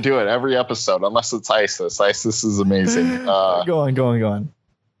just going to do it every episode, unless it's ISIS. ISIS is amazing. Go on.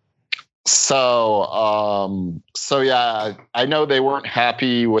 So yeah, I know they weren't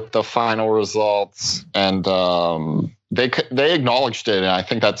happy with the final results, and they acknowledged it, and I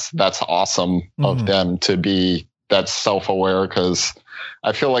think that's awesome of them to be that self-aware, because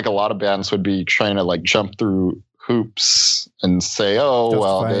I feel like a lot of bands would be trying to like jump through hoops and say,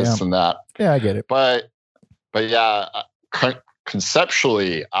 this and that. Yeah, I get it. But yeah,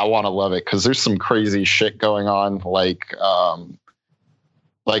 conceptually, I want to love it because there's some crazy shit going on, like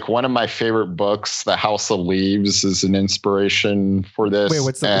one of my favorite books, The House of Leaves, is an inspiration for this. Wait,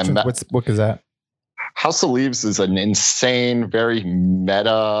 what book is that? House of Leaves is an insane, very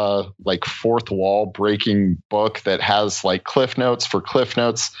meta, like fourth wall breaking book that has like cliff notes for cliff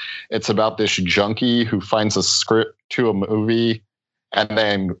notes. It's about this junkie who finds a script to a movie, and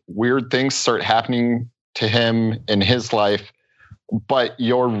then weird things start happening to him in his life. But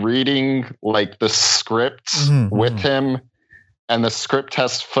you're reading like the script with him. And the script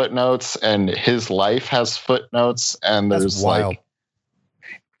has footnotes, and his life has footnotes, and there's like,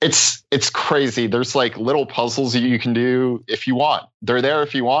 it's crazy. There's like little puzzles you can do if you want. They're there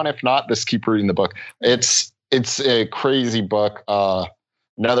if you want. If not, just keep reading the book. It's a crazy book.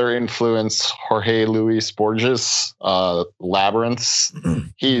 Another influence, Jorge Luis Borges, Labyrinths.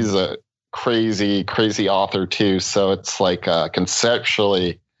 He's a crazy author too. So it's like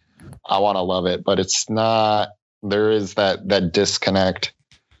conceptually, I want to love it, but it's not. There is that disconnect.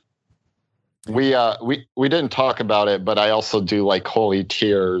 We didn't talk about it, but I also do like Holy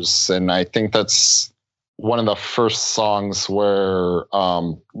Tears, and I think that's one of the first songs where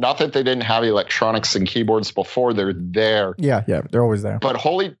not that they didn't have electronics and keyboards before, they're there. Yeah, they're always there. But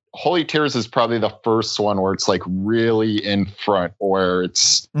Holy Tears is probably the first one where it's like really in front, where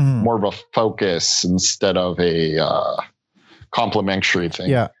it's more of a focus instead of a complimentary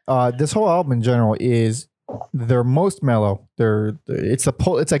thing. Yeah, this whole album in general is. They're most mellow. It's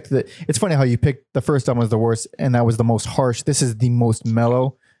funny how you picked the first album was the worst and that was the most harsh. This is the most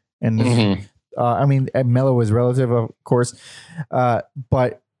mellow, and I mean mellow is relative, of course,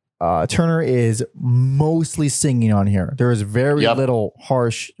 but Turner is mostly singing on here. There is very little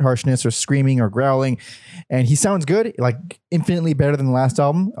harshness or screaming or growling, and he sounds good, like infinitely better than the last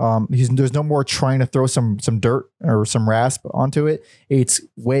album. There's no more trying to throw some dirt or some rasp onto it. It's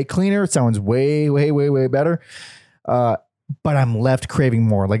way cleaner. It sounds way better. But I'm left craving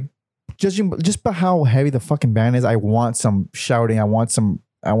more. Like just by how heavy the fucking band is, I want some shouting. I want some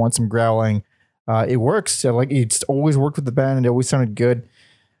growling. It works. So like it's always worked with the band, and it always sounded good.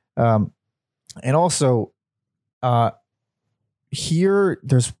 And also, here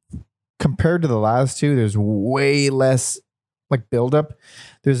there's compared to the last two, there's way less like buildup.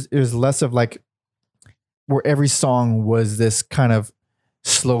 There's less of like where every song was this kind of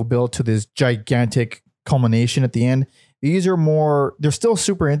slow build to this gigantic culmination at the end. These are more, they're still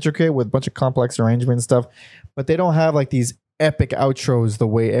super intricate with a bunch of complex arrangement and stuff, but they don't have like these epic outros the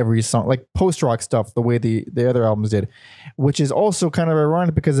way every song, like post-rock stuff, the way the other albums did, which is also kind of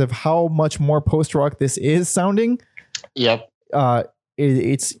ironic because of how much more post-rock this is sounding. Yep.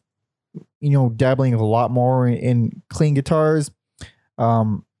 It's, dabbling a lot more in clean guitars.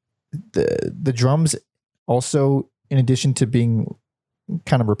 The drums also, in addition to being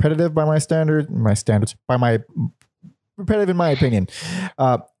kind of repetitive by repetitive in my opinion,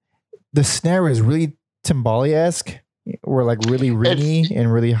 the snare is really timbali-esque, or like really ringy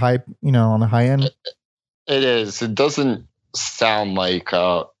and really high, on the high end. It is. It doesn't sound like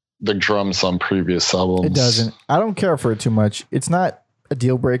the drums on previous albums. It doesn't. I don't care for it too much. It's not a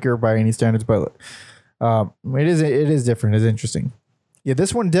deal breaker by any standards, but it is different. It's interesting. Yeah,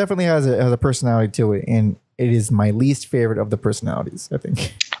 this one definitely has a personality to it, and it is my least favorite of the personalities, I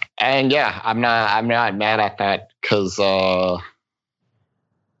think. And yeah, I'm not mad at that because I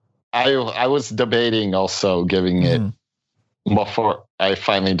was debating also giving it before I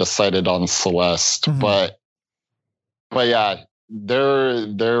finally decided on Celeste, but yeah,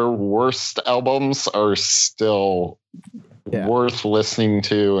 their worst albums are still worth listening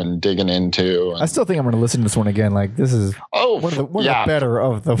to and digging into. And I still think I'm going to listen to this one again. Like this is one of the better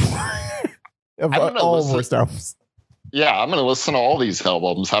of the of all worst albums. Yeah, I'm going to listen to all these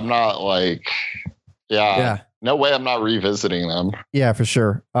albums. I'm not like, no way I'm not revisiting them. Yeah, for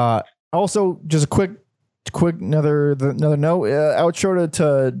sure. Also, just a quick another note. Outro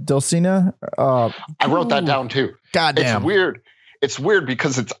to Dulcina. I wrote that down too. Goddamn. It's weird. It's weird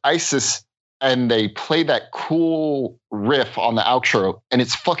because it's ISIS and they play that cool riff on the outro and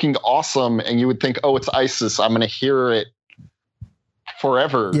it's fucking awesome. And you would think, oh, it's ISIS. I'm going to hear it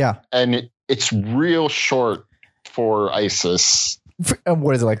forever. Yeah. And it's real short for ISIS. And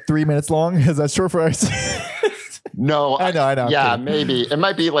what is it, like 3 minutes long? Is that short for ISIS? No. I know. Yeah, maybe. It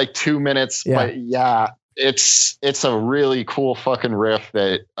might be like 2 minutes, but yeah. It's a really cool fucking riff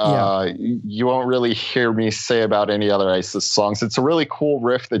that you won't really hear me say about any other ISIS songs. It's a really cool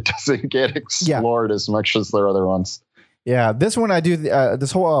riff that doesn't get explored as much as their other ones. Yeah, this one I do.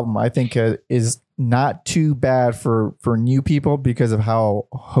 This whole album I think is not too bad for new people because of how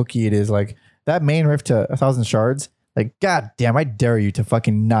hooky it is. Like that main riff to 1,000 Shards. Like, god damn, I dare you to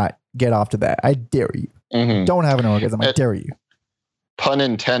fucking not get off to that. I dare you. Don't have an orgasm. I dare you. Pun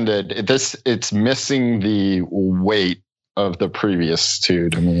intended. It's missing the weight of the previous two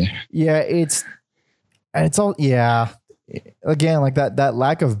to me. Yeah, it's all again, like that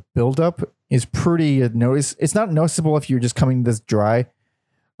lack of buildup is pretty notice. It's not noticeable if you're just coming this dry,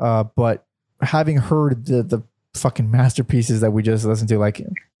 but having heard the fucking masterpieces that we just listened to, like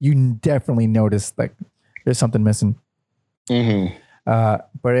you definitely notice like there's something missing.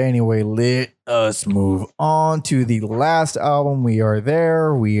 But anyway, let us move on to the last album. We are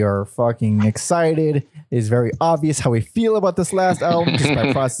there. We are fucking excited. It's very obvious how we feel about this last album just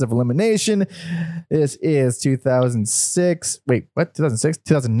by process of elimination. This is 2006. Wait, what? 2006?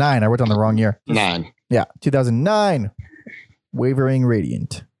 2009. I wrote down the wrong year. 9. Yeah, 2009. Wavering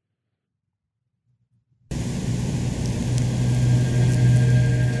Radiant.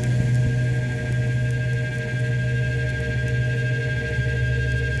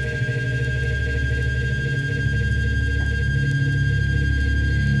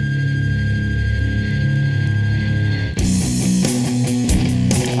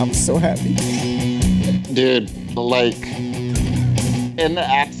 I'm so happy. Dude, like, in the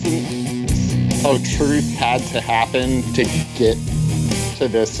absence of truth had to happen to get to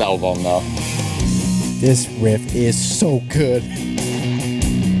this album, though. This riff is so good.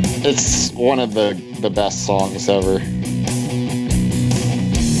 It's one of the best songs ever.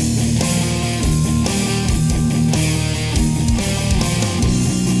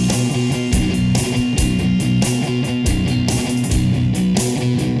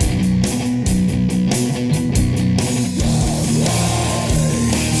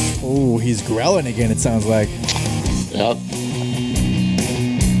 He's growling again, it sounds like. Yep.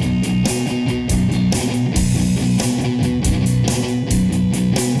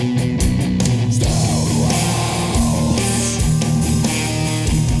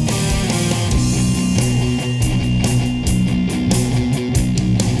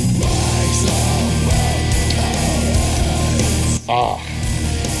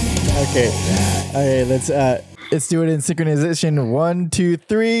 Okay, let's do it in synchronization. 1, 2,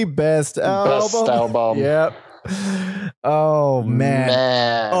 3. Best album. Best album. Yep. Oh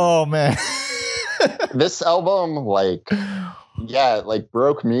man. Oh man. This album, like,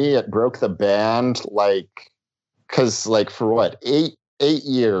 broke me. It broke the band, like, because, like, for what 8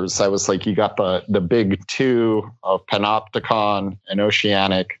 years, I was like, you got the big two of Panopticon and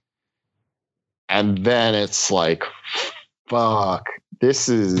Oceanic, and then it's like, fuck, this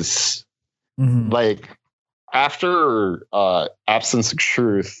is like. After Absence of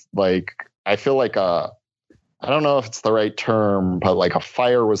Truth, like, I feel like I don't know if it's the right term, but like a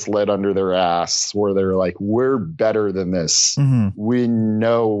fire was lit under their ass where they're like, we're better than this. We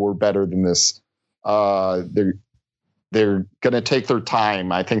know we're better than this. They're going to take their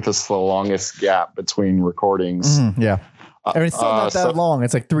time. I think this is the longest gap between recordings. Yeah. I mean, it's still not that long.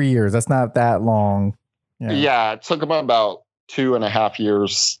 It's like 3 years. That's not that long. Yeah. It took them about 2.5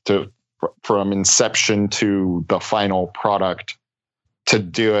 years from inception to the final product to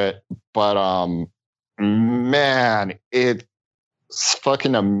do it. But man, it's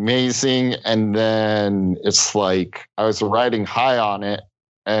fucking amazing. And then it's like I was riding high on it,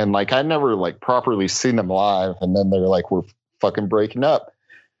 and like I never like properly seen them live, and then they're like, we're fucking breaking up.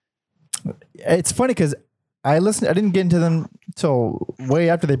 It's funny because I didn't get into them till way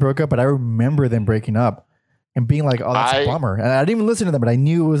after they broke up, but I remember them breaking up and being like, "Oh, that's a bummer." And I didn't even listen to them, but I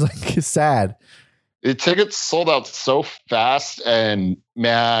knew it was like sad. The tickets sold out so fast, and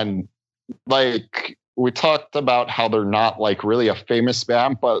man, like we talked about how they're not like really a famous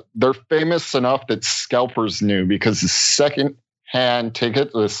band, but they're famous enough that scalpers knew, because the second-hand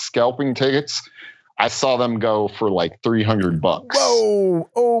ticket, the scalping tickets, I saw them go for like $300. Whoa!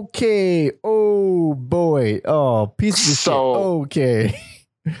 Okay. Oh boy. Oh, piece of shit. Okay.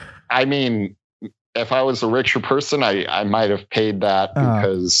 I mean, if I was a richer person, I might have paid that,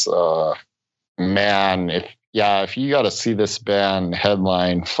 because man, if you got to see this band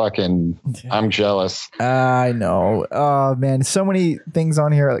headline, fucking, I'm jealous. I know. Oh man, so many things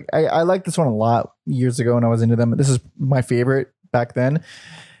on here. Like I liked this one a lot years ago when I was into them. This is my favorite back then,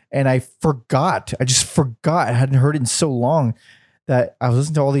 and I just forgot. I hadn't heard it in so long that I was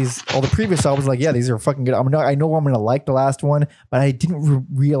listening to all the previous albums. Like, yeah, these are fucking good. I know I'm gonna like the last one, but I didn't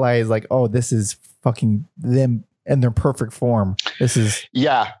realize like, oh, this is fucking them in their perfect form. This is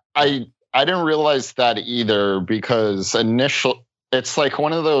I didn't realize that either, because it's like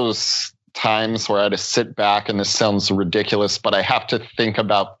one of those times where I had to sit back, and this sounds ridiculous, but I have to think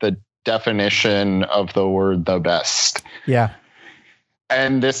about the definition of the word "the best." Yeah.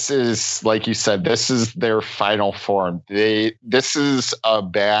 And this is, like you said, this is their final form. This is a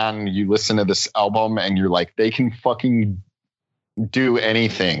band, you listen to this album and you're like, they can fucking do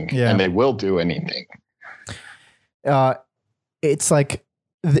anything, and they will do anything. It's like,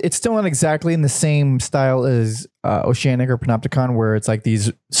 it's still not exactly in the same style as Oceanic or Panopticon, where it's like these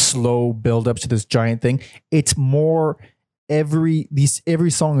slow build-ups to this giant thing. It's more every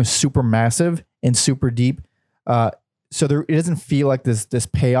song is super massive and super deep. So it doesn't feel like this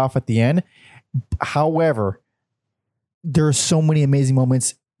payoff at the end. However, there are so many amazing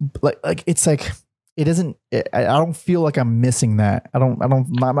moments. Like it's like it doesn't. I don't feel like I'm missing that. I'm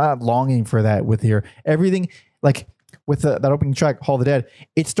not longing for that with here. Everything like. With that opening track, Hall of the Dead,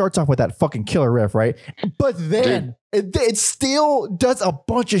 it starts off with that fucking killer riff, right? But then it still does a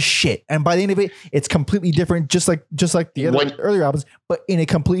bunch of shit, and by the end of it, it's completely different, just like the other earlier albums, but in a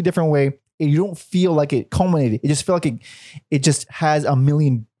completely different way. You don't feel like it culminated. It just felt like it just has a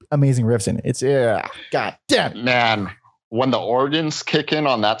million amazing riffs in it. It's god damn it. Man, when the organs kick in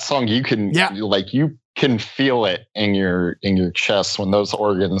on that song, you can you can feel it in your chest when those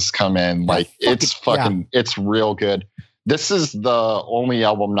organs come in. Like it's real good. This is the only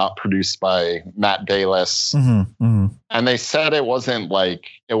album not produced by Matt Bayles. And they said it wasn't like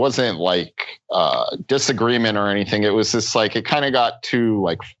disagreement or anything. It was just like, it kind of got too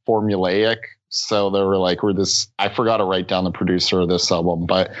like formulaic. So they were like, I forgot to write down the producer of this album,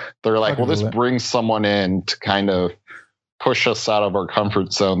 but they're like, well, this brings someone in to kind of push us out of our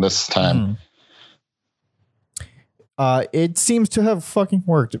comfort zone this time. It seems to have fucking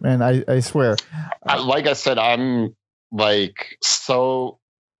worked, man. I swear. Like I said, I'm like, so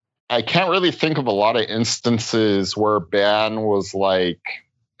I can't really think of a lot of instances where a band was like,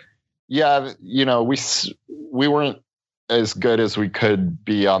 yeah, you know, we weren't as good as we could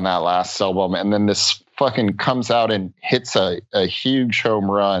be on that last album, and then this fucking comes out and hits a huge home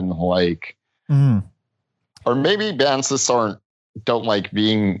run, like, or maybe bands just don't like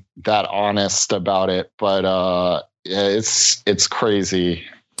being that honest about it, but it's crazy.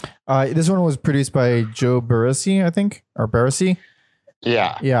 This one was produced by Joe Barresi, I think, or Barresi.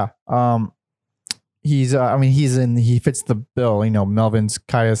 Yeah. He fits the bill, you know, Melvins,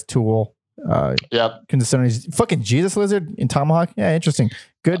 Caius, Tool. He's fucking Jesus Lizard in Tomahawk. Yeah, interesting.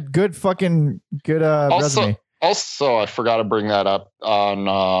 Good resume. Also, I forgot to bring that up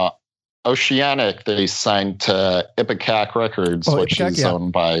on Oceanic. They signed to Ipecac Records, which is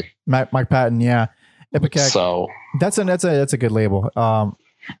owned by Mike Patton. Yeah, Ipecac. So that's a good label.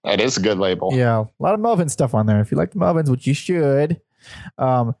 That is a good label. Yeah, a lot of Melvin stuff on there. If you like the Melvins, which you should.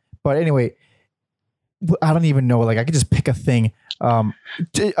 But anyway, I don't even know. Like, I could just pick a thing.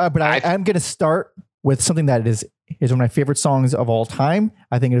 But I'm going to start with something that is one of my favorite songs of all time.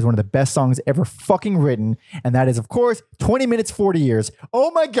 I think it is one of the best songs ever fucking written. And that is, of course, 20 Minutes, 40 Years.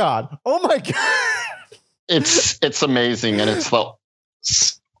 Oh my God. It's amazing. And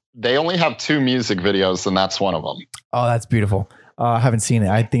they only have 2 music videos, and that's one of them. Oh, that's beautiful. I haven't seen it.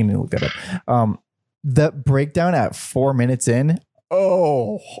 I think I need to look that up. The breakdown at 4 minutes in.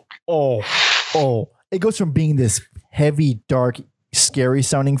 Oh. It goes from being this heavy, dark, scary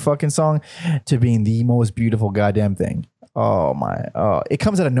sounding fucking song to being the most beautiful goddamn thing. Oh my. It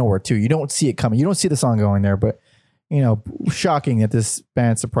comes out of nowhere too. You don't see it coming. You don't see the song going there, but you know, shocking that this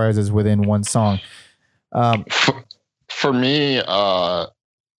band surprises within one song. For me,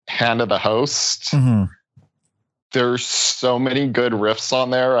 Hand of the Host. Mhm. There's so many good riffs on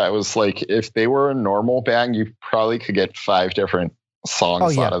there. I was like, if they were a normal band, you probably could get 5 different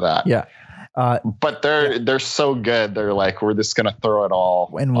songs out of that. Yeah. But they're so good. They're like, we're just gonna throw it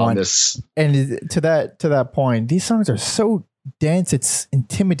all in on one. this. And to that point, these songs are so dense, it's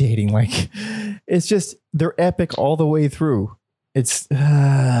intimidating. Like, it's just, they're epic all the way through. It's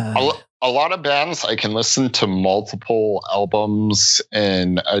A lot of bands, I can listen to multiple albums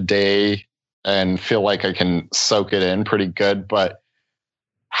in a day and feel like I can soak it in pretty good. But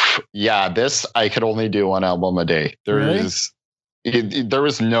yeah, this I could only do 1 album a day. There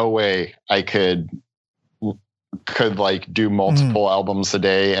was no way I could like do multiple albums a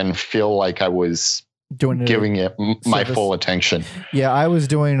day and feel like I was giving it my full attention. Yeah, I was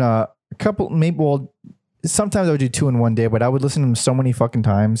doing a couple, maybe, well, sometimes I would do 2 in one day, but I would listen to them so many fucking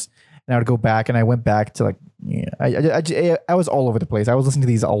times, and I would go back, and I went back to like, I was all over the place. I was listening to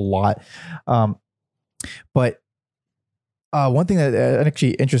these a lot. But one thing an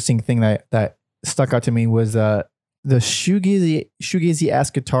actually interesting thing that stuck out to me was the shoegazy ass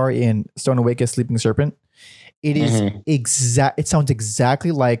guitar in Stone Awake as Sleeping Serpent. It is it sounds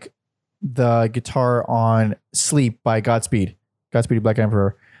exactly like the guitar on Sleep by Godspeed Black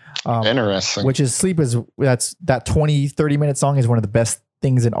Emperor. Interesting. Which is Sleep that 20-30 minute song is one of the best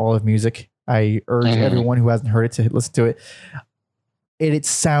things in all of music. I urge everyone who hasn't heard it to listen to it. It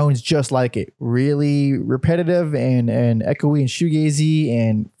sounds just like it. Really repetitive and echoey and shoegazy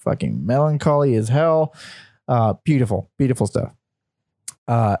and fucking melancholy as hell. Beautiful stuff.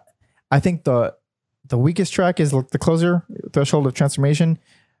 I think the weakest track is the closer, Threshold of Transformation.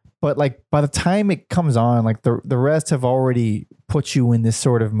 But like by the time it comes on, like the rest have already put you in this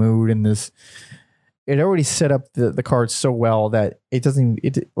sort of mood and this. It already set up the cards so well that it doesn't.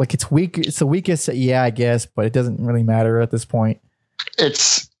 It's weak. It's the weakest, yeah, I guess, but it doesn't really matter at this point.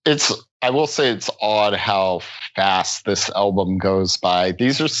 It's. I will say it's odd how fast this album goes by.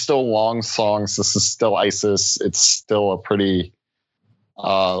 These are still long songs. This is still Isis. It's still a pretty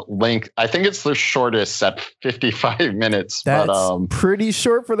length. I think it's the shortest at 55 minutes. That's pretty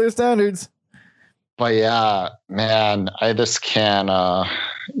short for their standards. But yeah, man, I just can't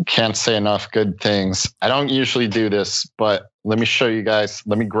say enough good things. I don't usually do this, but let me show you guys.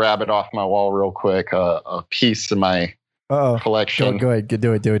 Let me grab it off my wall real quick. A piece of my collection. Go ahead.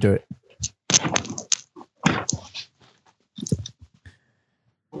 Do it.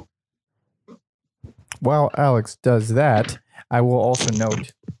 While Alex does that, I will also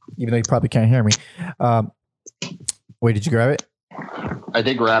note, even though you probably can't hear me. Wait, did you grab it? I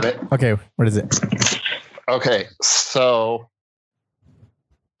did grab it. Okay, what is it? Okay, so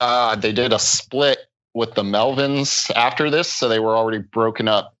they did a split with the Melvins after this, so they were already broken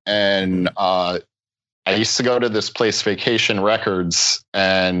up. And I used to go to this place, Vacation Records,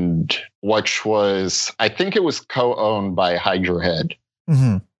 and which was, I think it was co-owned by Hydra Head.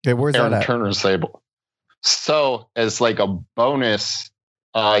 Mm-hmm. Okay, where's Aaron that at? Turner's label. So as like a bonus,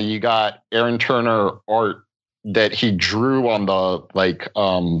 you got Aaron Turner art that he drew on the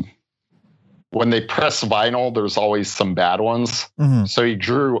when they press vinyl, there's always some bad ones. Mm-hmm. So he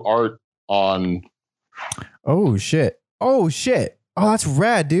drew art on. Oh shit! Oh, that's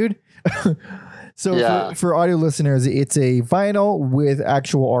rad, dude. So yeah. for audio listeners, it's a vinyl with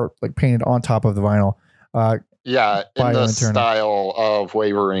actual art like painted on top of the vinyl. Yeah, in the style of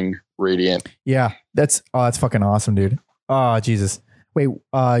Wavering Radiant. Yeah, that's fucking awesome, dude. Oh, Jesus. Wait,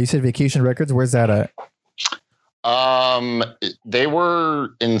 you said Vacation Records? Where's that at? They were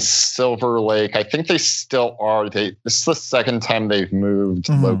in Silver Lake. I think they still are. This is the second time they've moved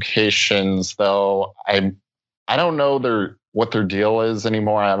locations, though. I don't know what their deal is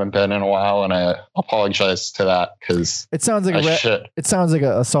anymore. I haven't been in a while, and I apologize to that because it sounds like it sounds like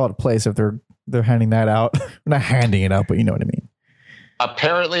a solid place if they're handing that out. Not handing it out, but you know what I mean.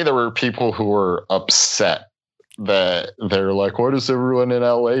 Apparently, there were people who were upset that they're like, "Why does everyone in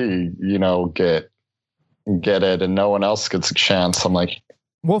LA, get it and no one else gets a chance?" I'm like,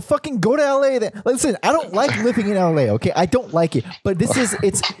 well, fucking go to LA then. Listen, I don't like living in LA, okay? I don't like it. But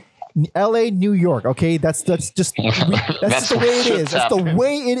it's LA, New York, okay? That's just the way it is. That's the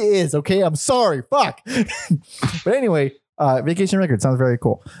way it is, okay? I'm sorry. Fuck. But anyway, Vacation Records sounds very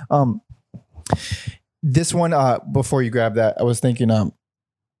cool. This one, before you grab that, I was thinking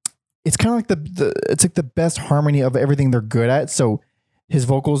it's kind of like it's like the best harmony of everything they're good at. So his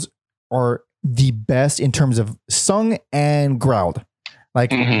vocals are the best in terms of sung and growled.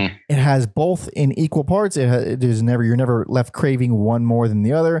 Like it has both in equal parts. You're never left craving one more than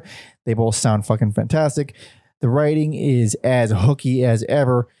the other. They both sound fucking fantastic. The writing is as hooky as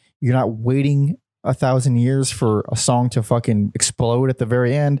ever. You're not waiting 1,000 years for a song to fucking explode at the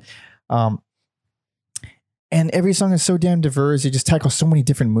very end. And every song is so damn diverse. They just tackle so many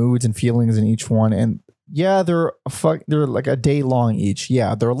different moods and feelings in each one. And yeah, they're like a day long each.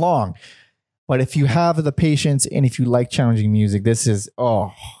 Yeah, they're long. But if you have the patience and if you like challenging music, this is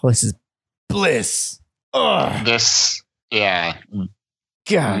bliss. Ugh. Yeah.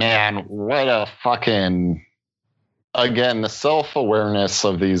 God. Man, what a fucking... Again, the self-awareness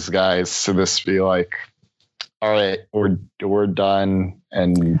of these guys to this be like, all right, we're done.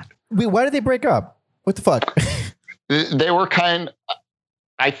 And wait, why did they break up? What the fuck? They were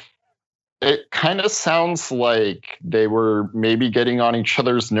it kind of sounds like they were maybe getting on each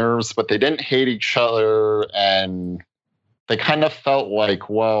other's nerves, but they didn't hate each other. And they kind of felt like,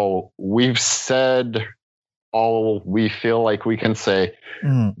 well, we've said all we feel like we can say.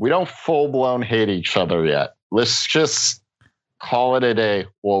 We don't full-blown hate each other yet. Let's just call it a day.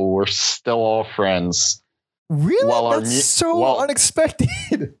 Well, we're still all friends. Really? That's so unexpected.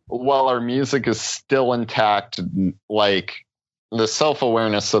 While our music is still intact, like the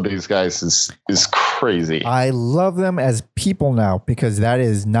self-awareness of these guys is crazy. I love them as people now because that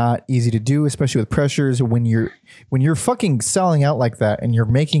is not easy to do, especially with pressures when you're fucking selling out like that and you're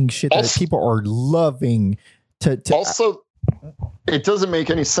making shit that people are loving to also it doesn't make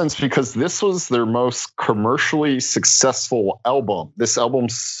any sense because this was their most commercially successful album. This album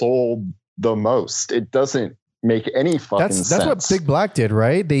sold the most. It doesn't make any fucking sense. That's what Big Black did,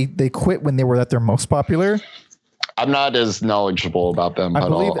 right? They quit when they were at their most popular. I'm not as knowledgeable about them,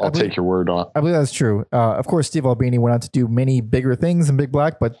 but I'll take your word on it. I believe that's true. Of course, Steve Albini went on to do many bigger things than Big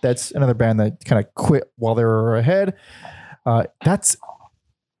Black, but that's another band that kind of quit while they were ahead.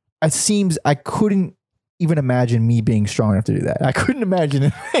 It seems I couldn't even imagine me being strong enough to do that. I couldn't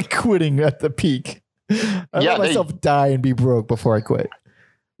imagine quitting at the peak. I let myself die and be broke before I quit.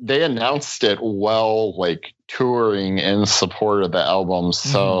 They announced it while like touring in support of the album.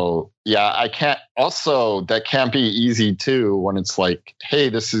 So yeah, that can't be easy too when it's like, hey,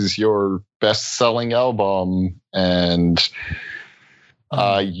 this is your best selling album and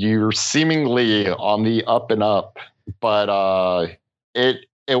you're seemingly on the up and up, but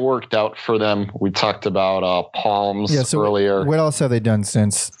it worked out for them. We talked about Palms earlier. What else have they done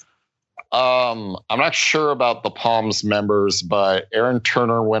since? I'm not sure about the Palms members, but Aaron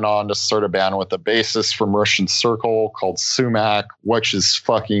Turner went on to start a band with a bassist from Russian Circle called Sumac, which is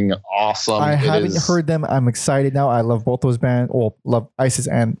fucking awesome. I haven't heard them. I'm excited now. I love both those bands. Well, love ISIS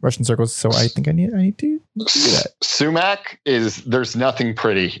and Russian Circles, so I think I need to do that. Sumac there's nothing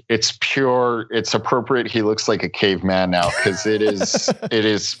pretty. It's pure. It's appropriate. He looks like a caveman now because it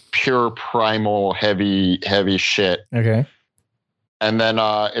is pure primal heavy shit. Okay. And then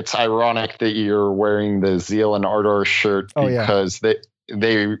it's ironic that you're wearing the Zeal and Ardor shirt because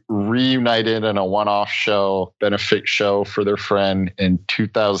they reunited in a one-off show, benefit show for their friend in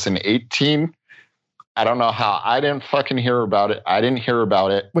 2018. I don't know how. I didn't fucking hear about it. I didn't hear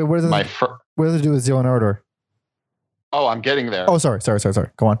about it. Wait, what does it do with Zeal and Ardor? Oh, I'm getting there. Oh, sorry.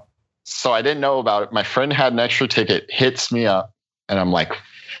 Go on. So I didn't know about it. My friend had an extra ticket, hits me up, and I'm like,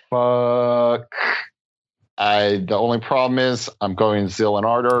 fuck. The only problem is I'm going Zeal and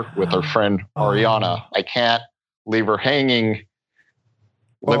Ardor with her friend Ariana. I can't leave her hanging.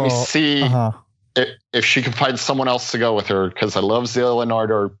 Let me see if she can find someone else to go with her because I love Zeal and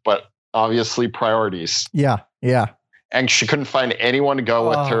Ardor, but obviously priorities. Yeah. And she couldn't find anyone to go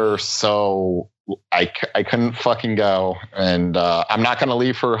with her, so I couldn't fucking go. And I'm not going to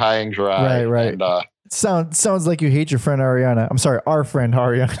leave her high and dry. Right. And, sounds like you hate your friend Ariana. I'm sorry, our friend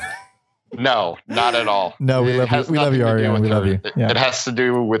Ariana. No, not at all. No, we love you, Ariana. We love you. Yeah. It has to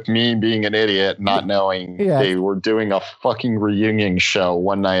do with me being an idiot, not knowing they were doing a fucking reunion show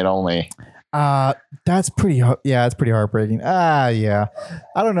one night only. That's pretty. It's pretty heartbreaking. Yeah.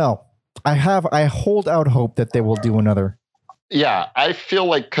 I don't know. I hold out hope that they will do another. Yeah, I feel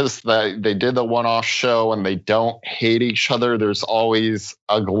like because they did the one-off show and they don't hate each other, there's always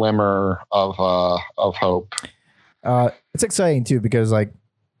a glimmer of hope. It's exciting too because like.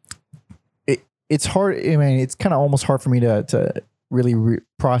 It's hard. I mean, it's kind of almost hard for me to really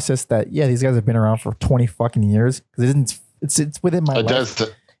process that. Yeah, these guys have been around for 20 fucking years because it's within my life.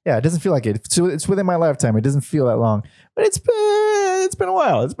 Yeah, it doesn't feel like it. It's within my lifetime. It doesn't feel that long, but it's been a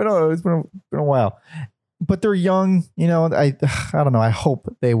while. It's been a while. But they're young, you know. I don't know. I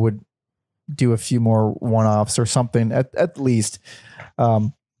hope they would do a few more one-offs or something at least.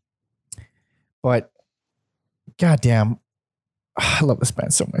 But goddamn, I love this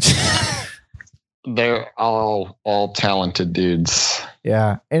band so much. They're all talented dudes.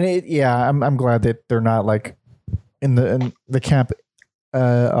 Yeah, and I'm glad that they're not like in the camp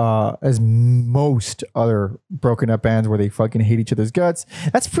as most other broken up bands where they fucking hate each other's guts.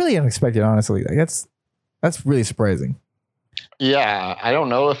 That's really unexpected, honestly. Like, that's really surprising. Yeah, I don't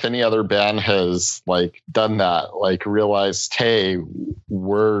know if any other band has like done that. Like realized, hey,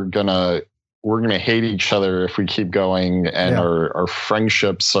 we're gonna hate each other if we keep going, and our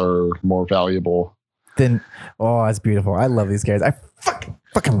friendships are more valuable. Then, oh, that's beautiful. I love these guys. I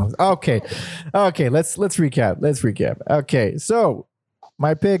fucking love them. Okay, let's recap. Okay, so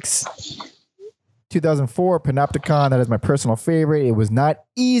my picks. 2004 Panopticon, that is my personal favorite. It was not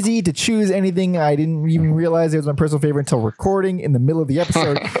easy to choose anything. I didn't even realize it was my personal favorite until recording in the middle of the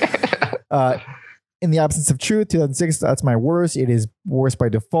episode. In the Absence of Truth, 2006, that's my worst. It is worst by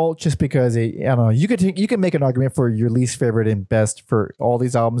default, just because I don't know. You can make an argument for your least favorite and best for all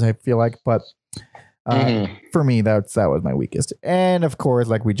these albums, I feel like, but for me, that was my weakest. And of course,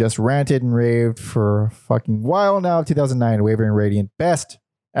 like we just ranted and raved for a fucking while now, 2009 Wavering Radiant. Best,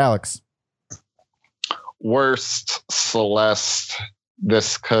 Alex. Worst, Celeste.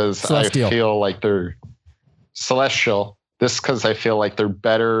 This because I feel like they're Celestial. This because I feel like they're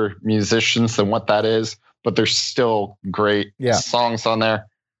better musicians than what that is, but there's still great songs on there.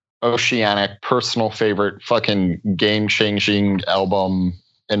 Oceanic, personal favorite, fucking game-changing album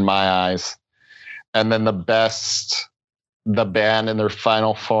in my eyes. And then the best, the band in their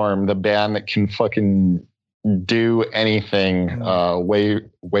final form, the band that can fucking do anything,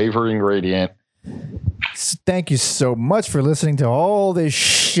 Wavering Radiant. Thank you so much for listening to all this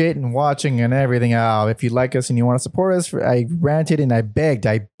shit and watching and everything. If you like us and you want to support us, I ranted and I begged,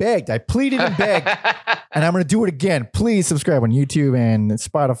 I pleaded and begged, and I'm going to do it again. Please subscribe on YouTube and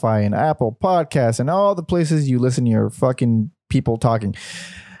Spotify and Apple Podcasts and all the places you listen to your fucking people talking.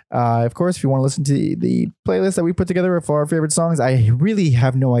 Of course, if you want to listen to the playlist that we put together for our favorite songs, I really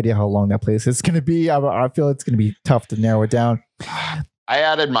have no idea how long that playlist is going to be. I feel it's going to be tough to narrow it down. I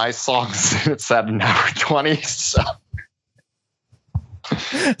added my songs and it's at an hour 20. So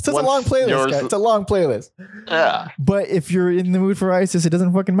it's a long playlist, guys. It's a long playlist. Yeah. But if you're in the mood for ISIS, it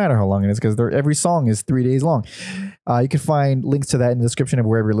doesn't fucking matter how long it is, because every song is 3 days long. You can find links to that in the description of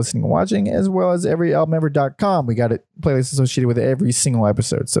wherever you're listening and watching, as well as everyalbumever.com. We got a playlist associated with every single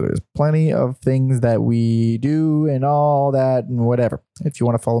episode. So there's plenty of things that we do and all that and whatever. If you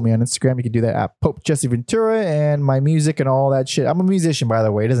want to follow me on Instagram, you can do that at Pope Jesse Ventura, and my music and all that shit. I'm a musician, by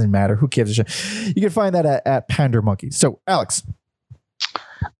the way. It doesn't matter. Who gives a shit? You can find that at Pander Monkey. So, Alex.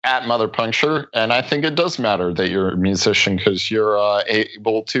 At Mother Puncture, and I think it does matter that you're a musician, because you're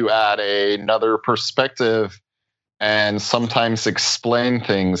able to add another perspective and sometimes explain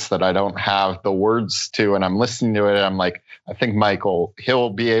things that I don't have the words to, and I'm listening to it and I'm like, I think Michael, he'll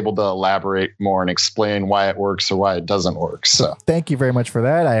be able to elaborate more and explain why it works or why it doesn't work. So thank you very much for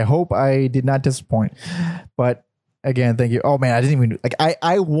that. I hope I did not disappoint, but again, thank you. Oh man, I didn't even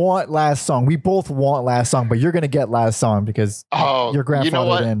I want Last Song. We both want Last Song, but you're gonna get Last Song because your grandfather. You know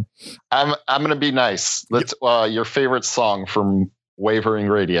what? I'm gonna be nice. Let's your favorite song from Wavering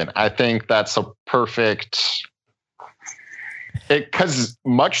Radiant. I think that's a perfect. Because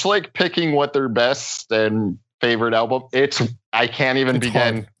much like picking what their best and favorite album, I can't even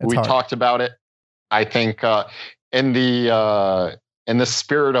begin. We talked about it. I think in the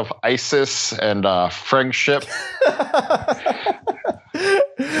spirit of ISIS and friendship.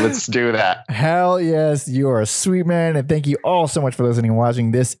 Let's do that. Hell yes, you are a sweet man, and thank you all so much for listening and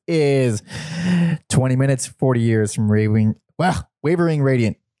watching. This is 20 minutes, 40 years from Wavering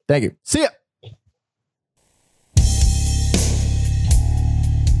Radiant. Thank you. See ya.